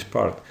buying this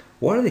product,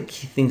 what are the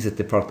key things that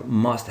the product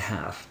must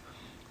have?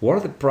 What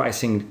are the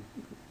pricing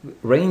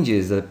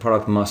ranges that the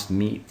product must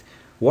meet?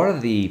 What are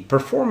the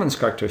performance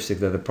characteristics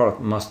that the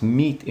product must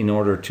meet in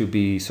order to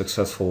be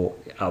successful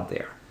out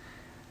there?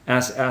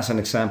 As an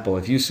example,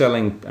 if you're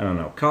selling,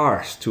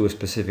 cars to a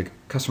specific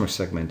customer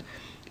segment,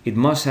 it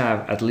must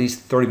have at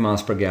least 30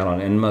 miles per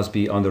gallon and must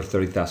be under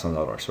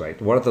 $30,000,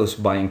 right? What are those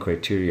buying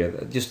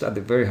criteria, just at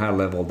the very high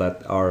level,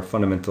 that are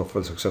fundamental for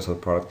the success of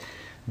the product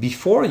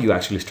before you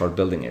actually start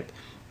building it?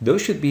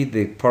 Those should be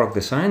the product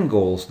design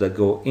goals that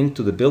go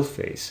into the build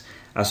phase,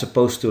 as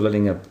opposed to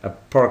letting a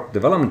product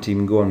development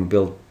team go and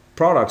build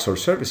products or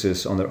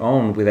services on their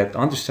own without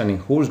understanding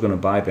who's going to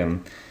buy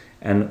them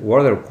and what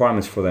are the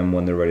requirements for them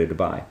when they're ready to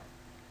buy.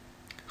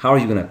 How are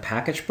you going to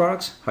package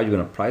products? How are you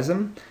going to price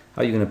them?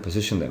 How are you going to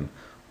position them?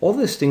 All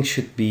these things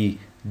should be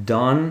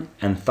done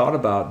and thought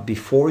about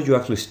before you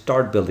actually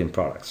start building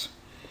products.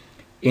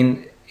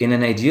 In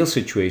an ideal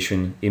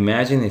situation,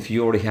 imagine if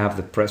you already have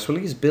the press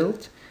release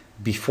built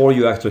before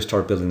you actually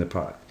start building the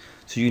product.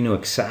 So you know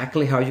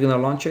exactly how you're going to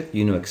launch it,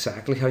 you know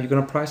exactly how you're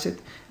going to price it,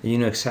 and you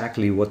know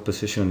exactly what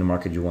position in the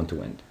market you want to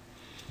win.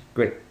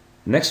 Great.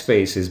 Next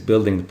phase is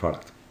building the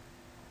product.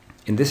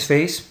 In this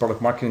phase,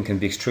 product marketing can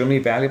be extremely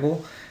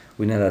valuable.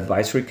 We need an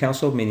advisory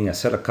council, meaning a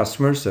set of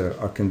customers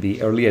that can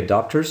be early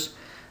adopters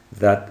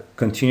that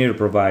continue to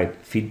provide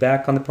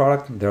feedback on the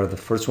product. They're the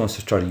first ones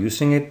to start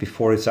using it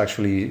before it's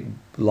actually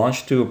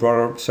launched to a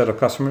broader set of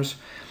customers.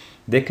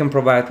 They can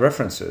provide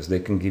references. They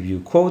can give you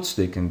quotes.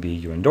 They can be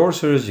your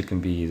endorsers. You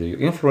can be the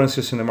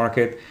influencers in the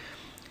market.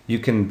 You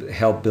can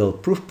help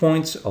build proof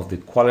points of the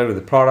quality of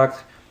the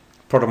product.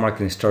 Product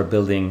marketing start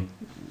building,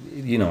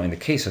 in the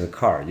case of the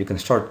car, you can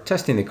start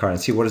testing the car and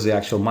see what is the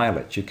actual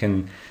mileage. You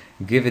can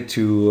give it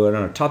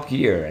to Top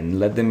Gear and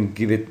let them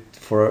give it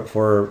for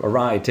a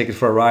ride, take it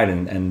for a ride,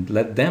 and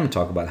let them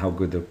talk about how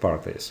good the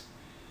product is.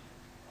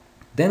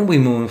 Then we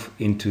move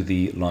into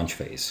the launch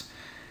phase.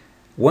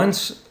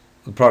 Once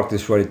the product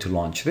is ready to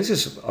launch, this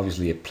is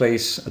obviously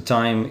a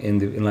time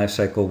in life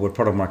cycle where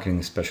product marketing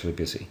is especially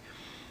busy.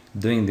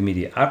 Doing the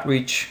media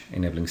outreach,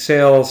 enabling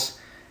sales,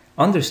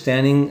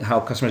 understanding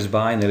how customers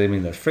buy and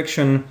eliminating their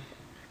friction,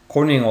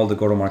 coordinating all the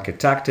go-to-market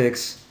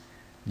tactics,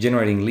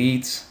 generating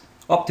leads,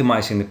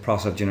 optimizing the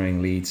process of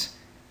generating leads,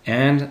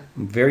 and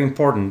very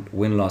important,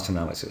 win-loss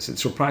analysis.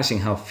 It's surprising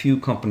how few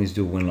companies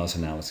do win-loss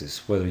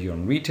analysis, whether you're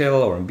in retail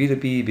or in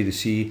B2B,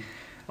 B2C,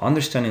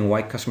 understanding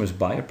why customers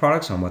buy your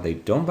products and why they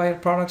don't buy your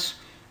products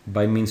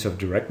by means of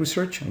direct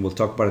research, and we'll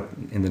talk about it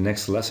in the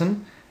next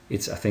lesson.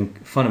 It's, I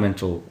think,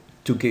 fundamental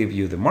to give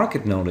you the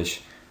market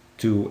knowledge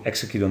to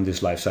execute on this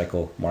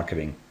lifecycle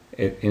marketing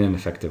in an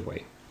effective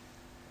way.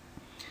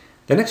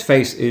 The next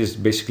phase is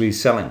basically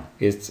selling.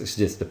 It's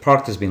just the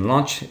product has been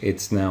launched.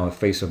 It's now a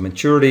phase of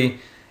maturity.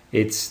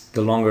 It's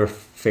the longer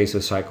phase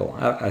of cycle.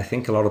 I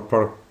think a lot of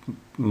product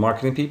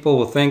marketing people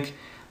will think,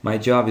 my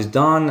job is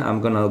done.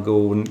 I'm gonna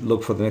go and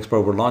look for the next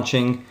product we're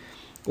launching.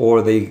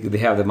 Or they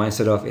have the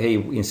mindset of,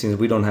 hey, since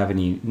we don't have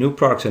any new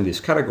products in this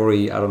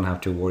category, I don't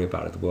have to worry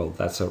about it. Well,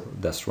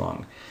 that's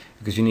wrong,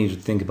 because you need to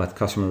think about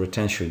customer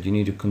retention. You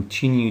need to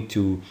continue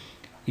to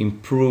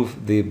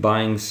improve the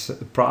buying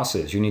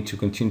process. You need to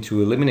continue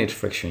to eliminate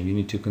friction. You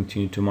need to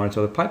continue to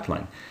monitor the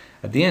pipeline.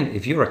 At the end,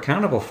 if you're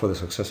accountable for the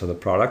success of the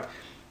product,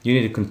 you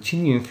need to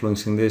continue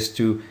influencing this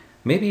to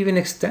maybe even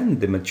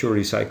extend the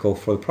maturity cycle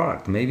for the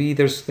product. Maybe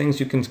there's things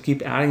you can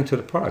keep adding to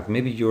the product.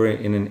 Maybe you're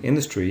in an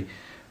industry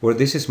where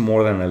this is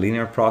more than a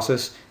linear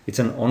process. It's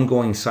an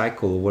ongoing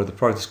cycle where the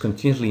product is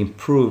continuously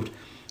improved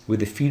with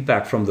the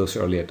feedback from those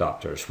early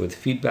adopters, with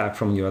feedback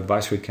from your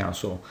advisory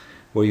council,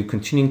 where you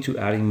continue to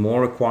adding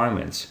more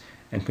requirements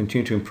and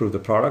continue to improve the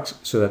products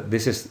so that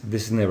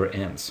this never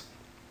ends.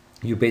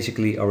 You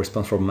basically are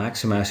responsible for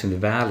maximizing the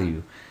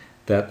value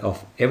that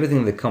of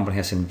everything the company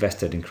has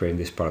invested in creating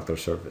this product or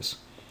service.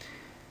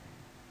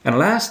 And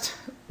last,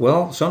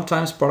 well,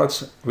 sometimes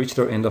products reach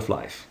their end of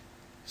life.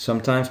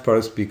 Sometimes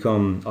products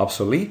become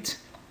obsolete.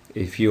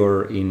 If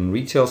you're in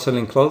retail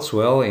selling clothes,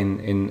 well,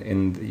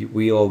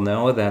 we all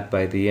know that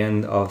by the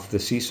end of the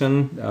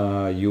season,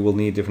 you will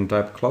need different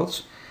type of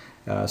clothes.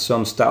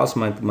 Some styles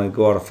might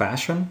go out of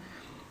fashion.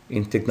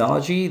 In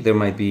technology, there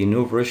might be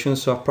new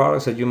versions of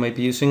products that you might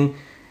be using.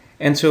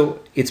 And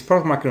so it's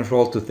product marketing's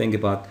role to think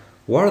about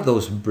what are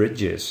those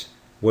bridges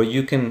where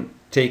you can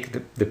take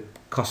the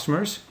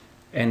customers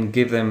and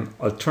give them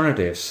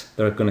alternatives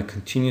that are going to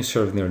continue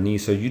serving their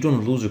needs, so you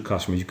don't lose your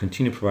customers, you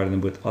continue providing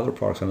them with other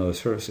products and other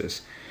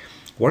services.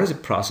 What is the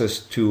process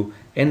to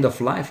end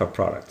of life a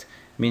product?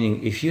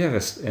 Meaning, if you have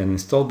an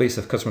installed base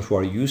of customers who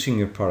are using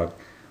your product,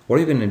 what are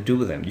you going to do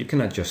with them? You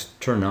cannot just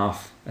turn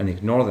off and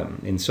ignore them.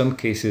 In some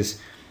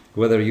cases,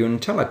 whether you're in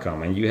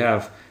telecom and you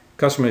have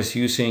customers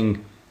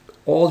using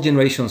all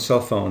generation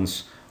cell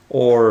phones,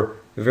 or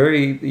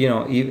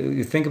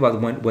you think about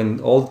when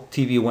all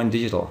TV went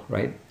digital,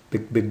 right?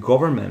 The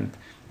government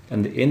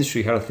and the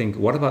industry had to think,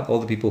 what about all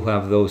the people who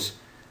have those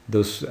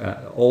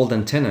old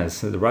antennas,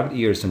 the rabbit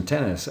ears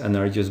antennas, and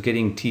are just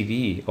getting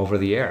TV over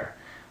the air?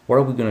 What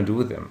are we going to do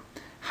with them?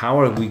 How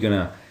are we going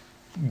to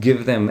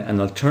give them an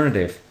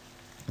alternative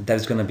that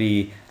is going to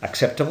be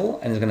acceptable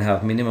and is going to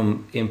have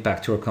minimum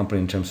impact to our company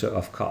in terms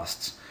of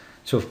costs?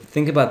 So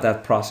think about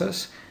that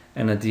process,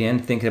 and at the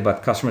end, thinking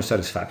about customer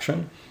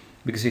satisfaction,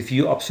 because if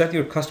you upset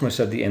your customers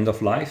at the end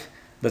of life,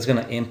 that's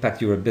going to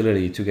impact your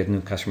ability to get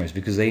new customers,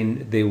 because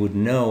they would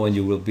know, and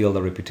you will build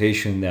a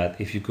reputation that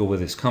if you go with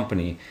this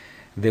company,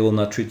 they will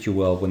not treat you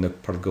well when the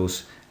product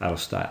goes out of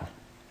style.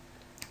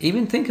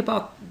 Even think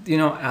about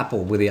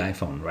Apple with the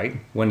iPhone, right?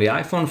 When the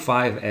iPhone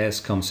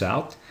 5S comes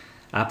out,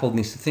 Apple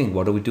needs to think,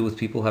 what do we do with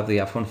people who have the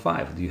iPhone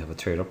 5? Do you have a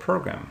trade-up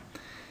program?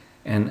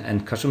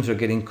 And customers are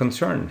getting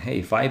concerned. Hey,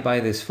 if I buy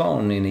this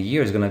phone in a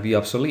year, it's going to be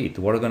obsolete.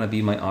 What are going to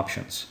be my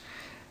options?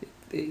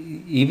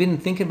 Even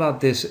thinking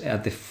about this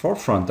at the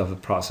forefront of the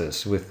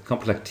process with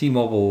companies like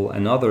T-Mobile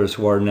and others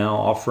who are now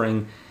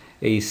offering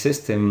a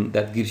system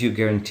that gives you a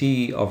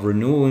guarantee of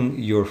renewing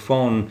your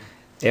phone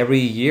every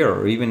year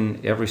or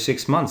even every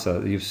 6 months.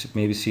 You've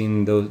maybe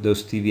seen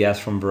those TV ads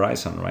from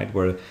Verizon, right?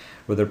 Where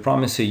they're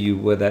promising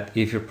you that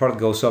if your product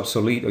goes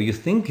obsolete, or you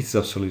think it's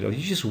obsolete, or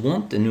you just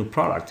want a new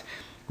product,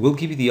 we'll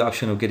give you the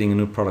option of getting a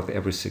new product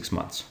every 6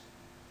 months.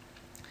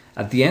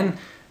 At the end,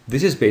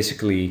 this is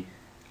basically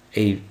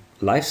a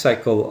life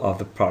cycle of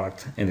the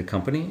product in the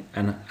company,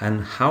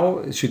 and how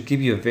it should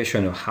give you a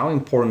vision of how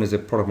important is the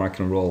product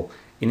marketing role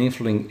in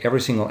influencing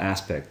every single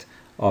aspect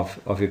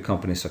of your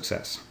company's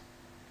success.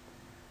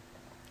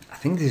 I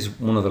think this is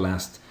one of the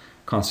last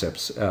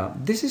concepts.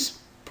 This is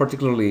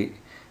particularly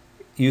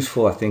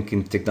useful, I think,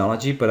 in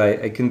technology, but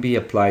it can be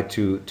applied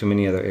to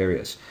many other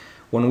areas.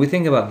 When we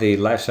think about the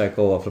life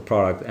cycle of the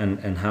product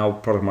and how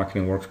product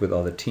marketing works with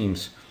other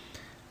teams,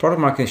 product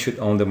marketing should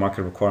own the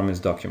market requirements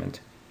document.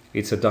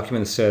 It's a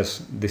document that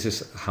says this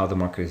is how the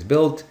market is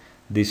built,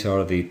 these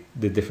are the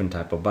different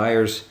type of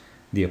buyers,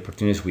 the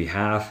opportunities we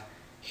have,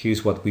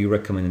 here's what we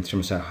recommend in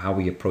terms of how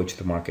we approach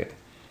the market.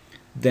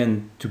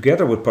 Then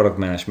together with product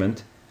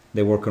management,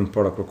 they work on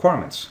product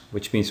requirements,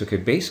 which means, okay,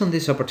 based on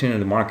this opportunity in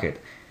the market,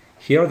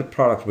 here are the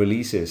product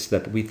releases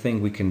that we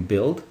think we can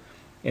build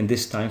in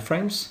these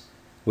timeframes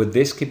with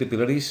these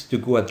capabilities to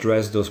go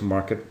address those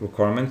market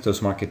requirements,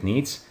 those market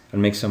needs,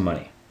 and make some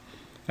money.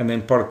 And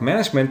then product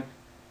management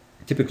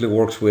typically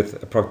works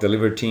with a product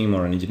delivery team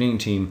or an engineering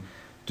team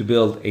to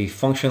build a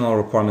functional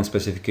requirement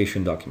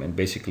specification document.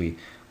 Basically,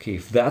 okay,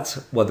 if that's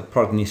what the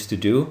product needs to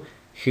do,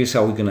 here's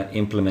how we're going to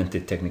implement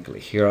it technically.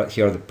 Here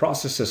are the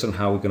processes and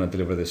how we're going to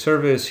deliver the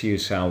service.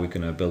 Here's how we're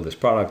going to build this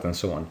product, and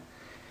so on.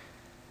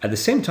 At the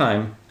same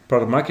time,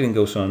 product marketing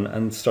goes on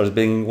and starts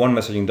building one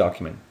messaging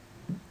document.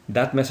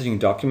 That messaging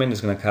document is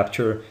going to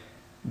capture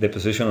the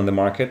position on the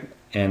market,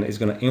 and it's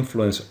going to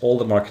influence all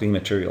the marketing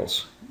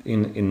materials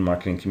in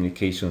marketing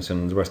communications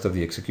and the rest of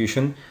the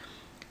execution.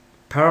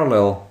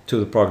 parallel to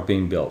the product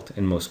being built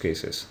in most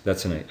cases.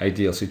 That's an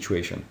ideal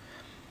situation.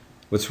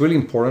 What's really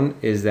important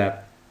is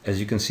that, as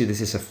you can see, this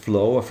is a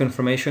flow of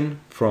information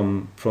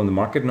from the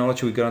market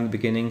knowledge we got in the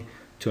beginning,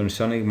 to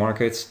understanding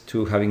markets,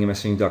 to having a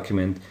messaging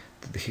document,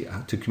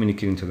 to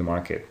communicating to the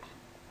market.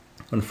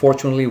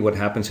 Unfortunately, what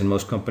happens in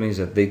most companies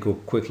is that they go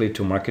quickly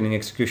to marketing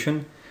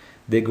execution.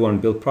 They go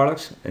and build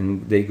products,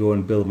 and they go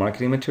and build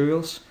marketing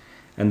materials,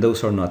 and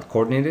those are not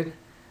coordinated.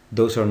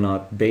 Those are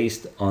not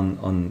based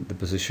on the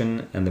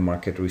position and the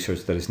market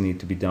research that is needed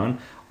to be done.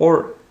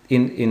 Or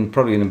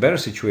probably in a better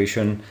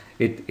situation,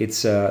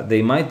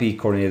 they might be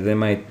coordinated. They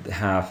might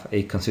have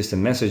a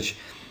consistent message,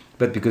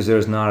 but because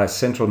there's not a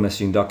central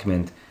messaging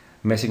document,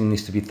 messaging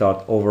needs to be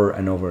thought over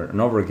and over and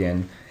over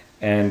again.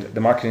 And the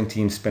marketing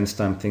team spends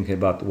time thinking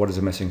about what is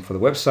the messaging for the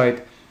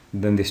website.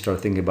 Then they start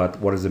thinking about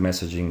what is the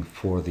messaging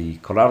for the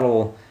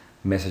collateral,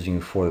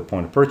 messaging for the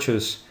point of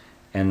purchase,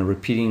 and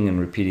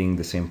repeating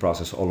the same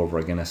process all over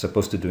again, as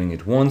opposed to doing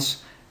it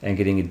once and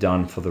getting it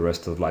done for the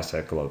rest of the life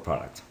cycle of the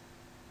product.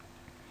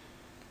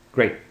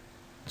 Great.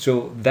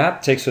 So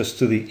that takes us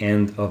to the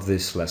end of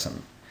this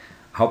lesson.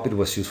 I hope it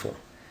was useful.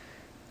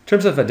 In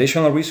terms of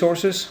additional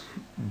resources,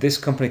 this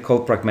company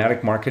called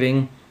Pragmatic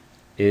Marketing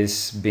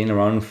is been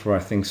around for, I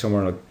think,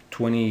 somewhere like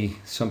 20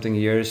 something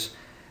years,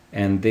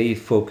 and they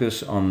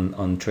focus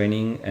on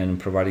training and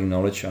providing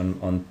knowledge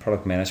on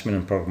product management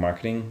and product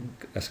marketing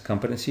as a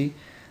competency.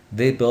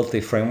 They built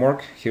a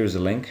framework. Here's a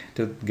link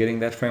to getting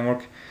that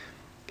framework.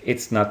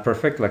 It's not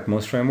perfect like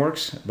most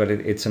frameworks, but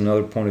it's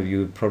another point of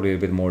view, probably a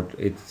bit more,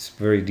 it's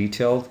very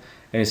detailed,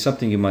 and it's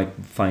something you might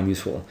find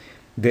useful.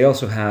 They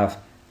also have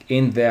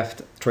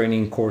in-depth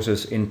training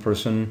courses in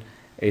person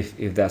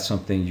if that's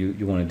something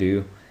you want to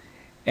do.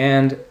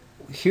 And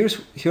here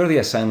are the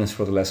assignments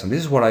for the lesson.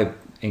 This is what I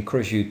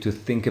encourage you to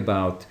think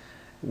about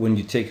when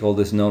you take all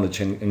this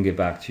knowledge and get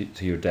back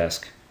to your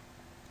desk,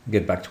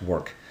 get back to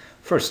work.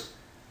 First,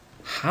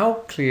 how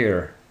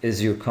clear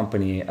is your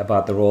company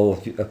about the role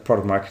of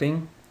product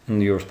marketing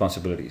and your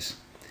responsibilities?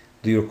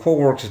 Do your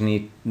coworkers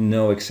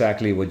know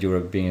exactly what you're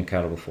being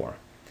accountable for?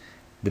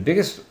 The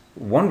biggest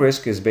one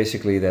risk is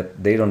basically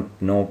that they don't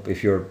know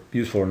if you're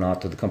useful or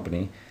not to the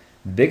company.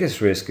 The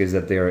biggest risk is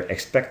that they're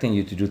expecting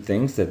you to do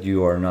things that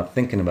you are not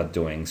thinking about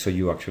doing, so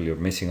you actually are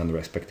missing on their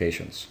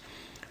expectations.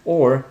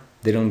 Or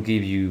they don't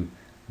give you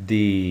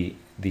the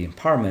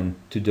empowerment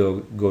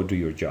to go do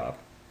your job.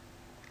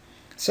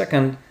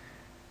 Second,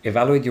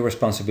 evaluate your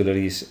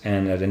responsibilities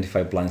and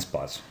identify blind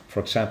spots. For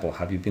example,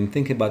 have you been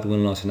thinking about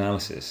win-loss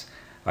analysis?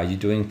 Are you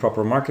doing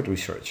proper market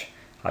research?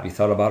 Have you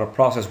thought about a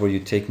process where you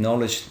take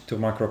knowledge to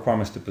market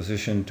requirements to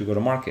position to go to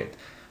market?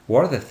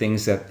 What are the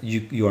things that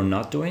you are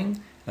not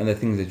doing and the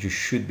things that you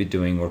should be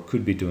doing or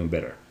could be doing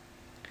better?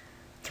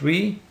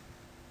 3,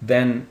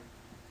 then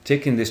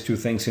taking these 2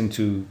 things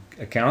into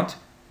account,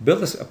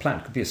 build a plan.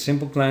 It could be a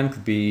simple plan,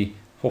 could be,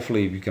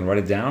 hopefully you can write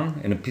it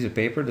down in a piece of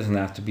paper. It doesn't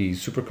have to be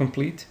super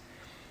complete,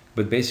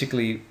 but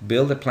basically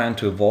build a plan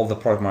to evolve the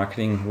product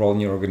marketing role in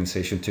your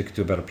organization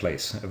to a better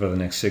place over the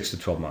next 6 to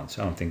 12 months.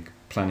 I don't think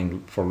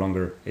planning for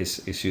longer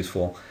is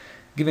useful,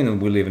 given that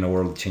we live in a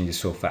world that changes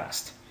so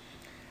fast.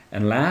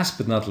 And last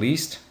but not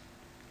least,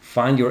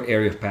 find your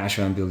area of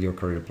passion and build your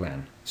career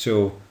plan.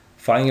 So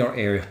finding your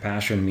area of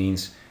passion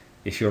means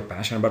if you're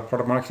passionate about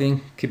product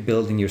marketing, keep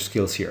building your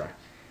skills here.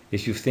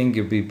 If you think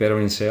you'll be better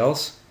in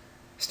sales,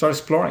 start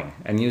exploring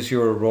and use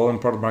your role in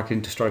product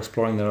marketing to start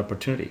exploring that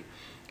opportunity.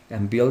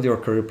 And build your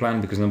career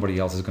plan, because nobody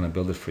else is going to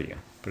build it for you.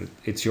 But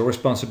it's your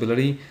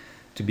responsibility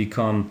to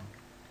become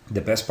the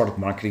best product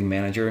marketing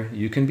manager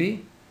you can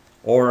be,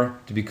 or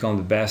to become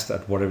the best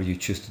at whatever you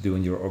choose to do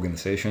in your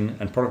organization.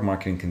 And product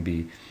marketing can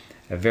be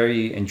a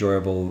very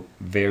enjoyable,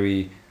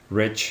 very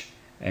rich,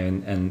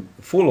 and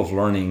full of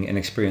learning and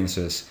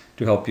experiences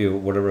to help you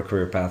whatever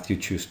career path you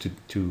choose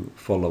to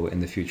follow in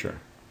the future.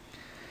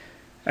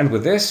 And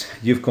with this,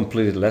 you've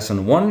completed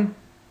lesson 1,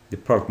 the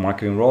product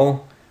marketing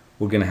role.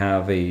 We're going to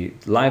have a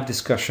live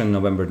discussion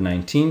November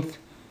 19th.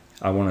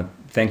 I want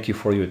to thank you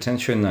for your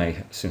attention.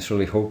 I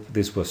sincerely hope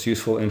this was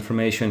useful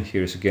information.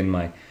 Here's again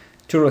my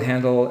tutorial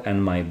handle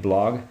and my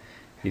blog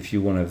if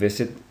you want to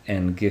visit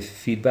and give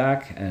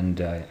feedback,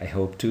 and I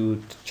hope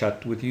to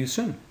chat with you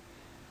soon.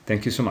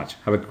 Thank you so much.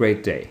 Have a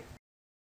great day.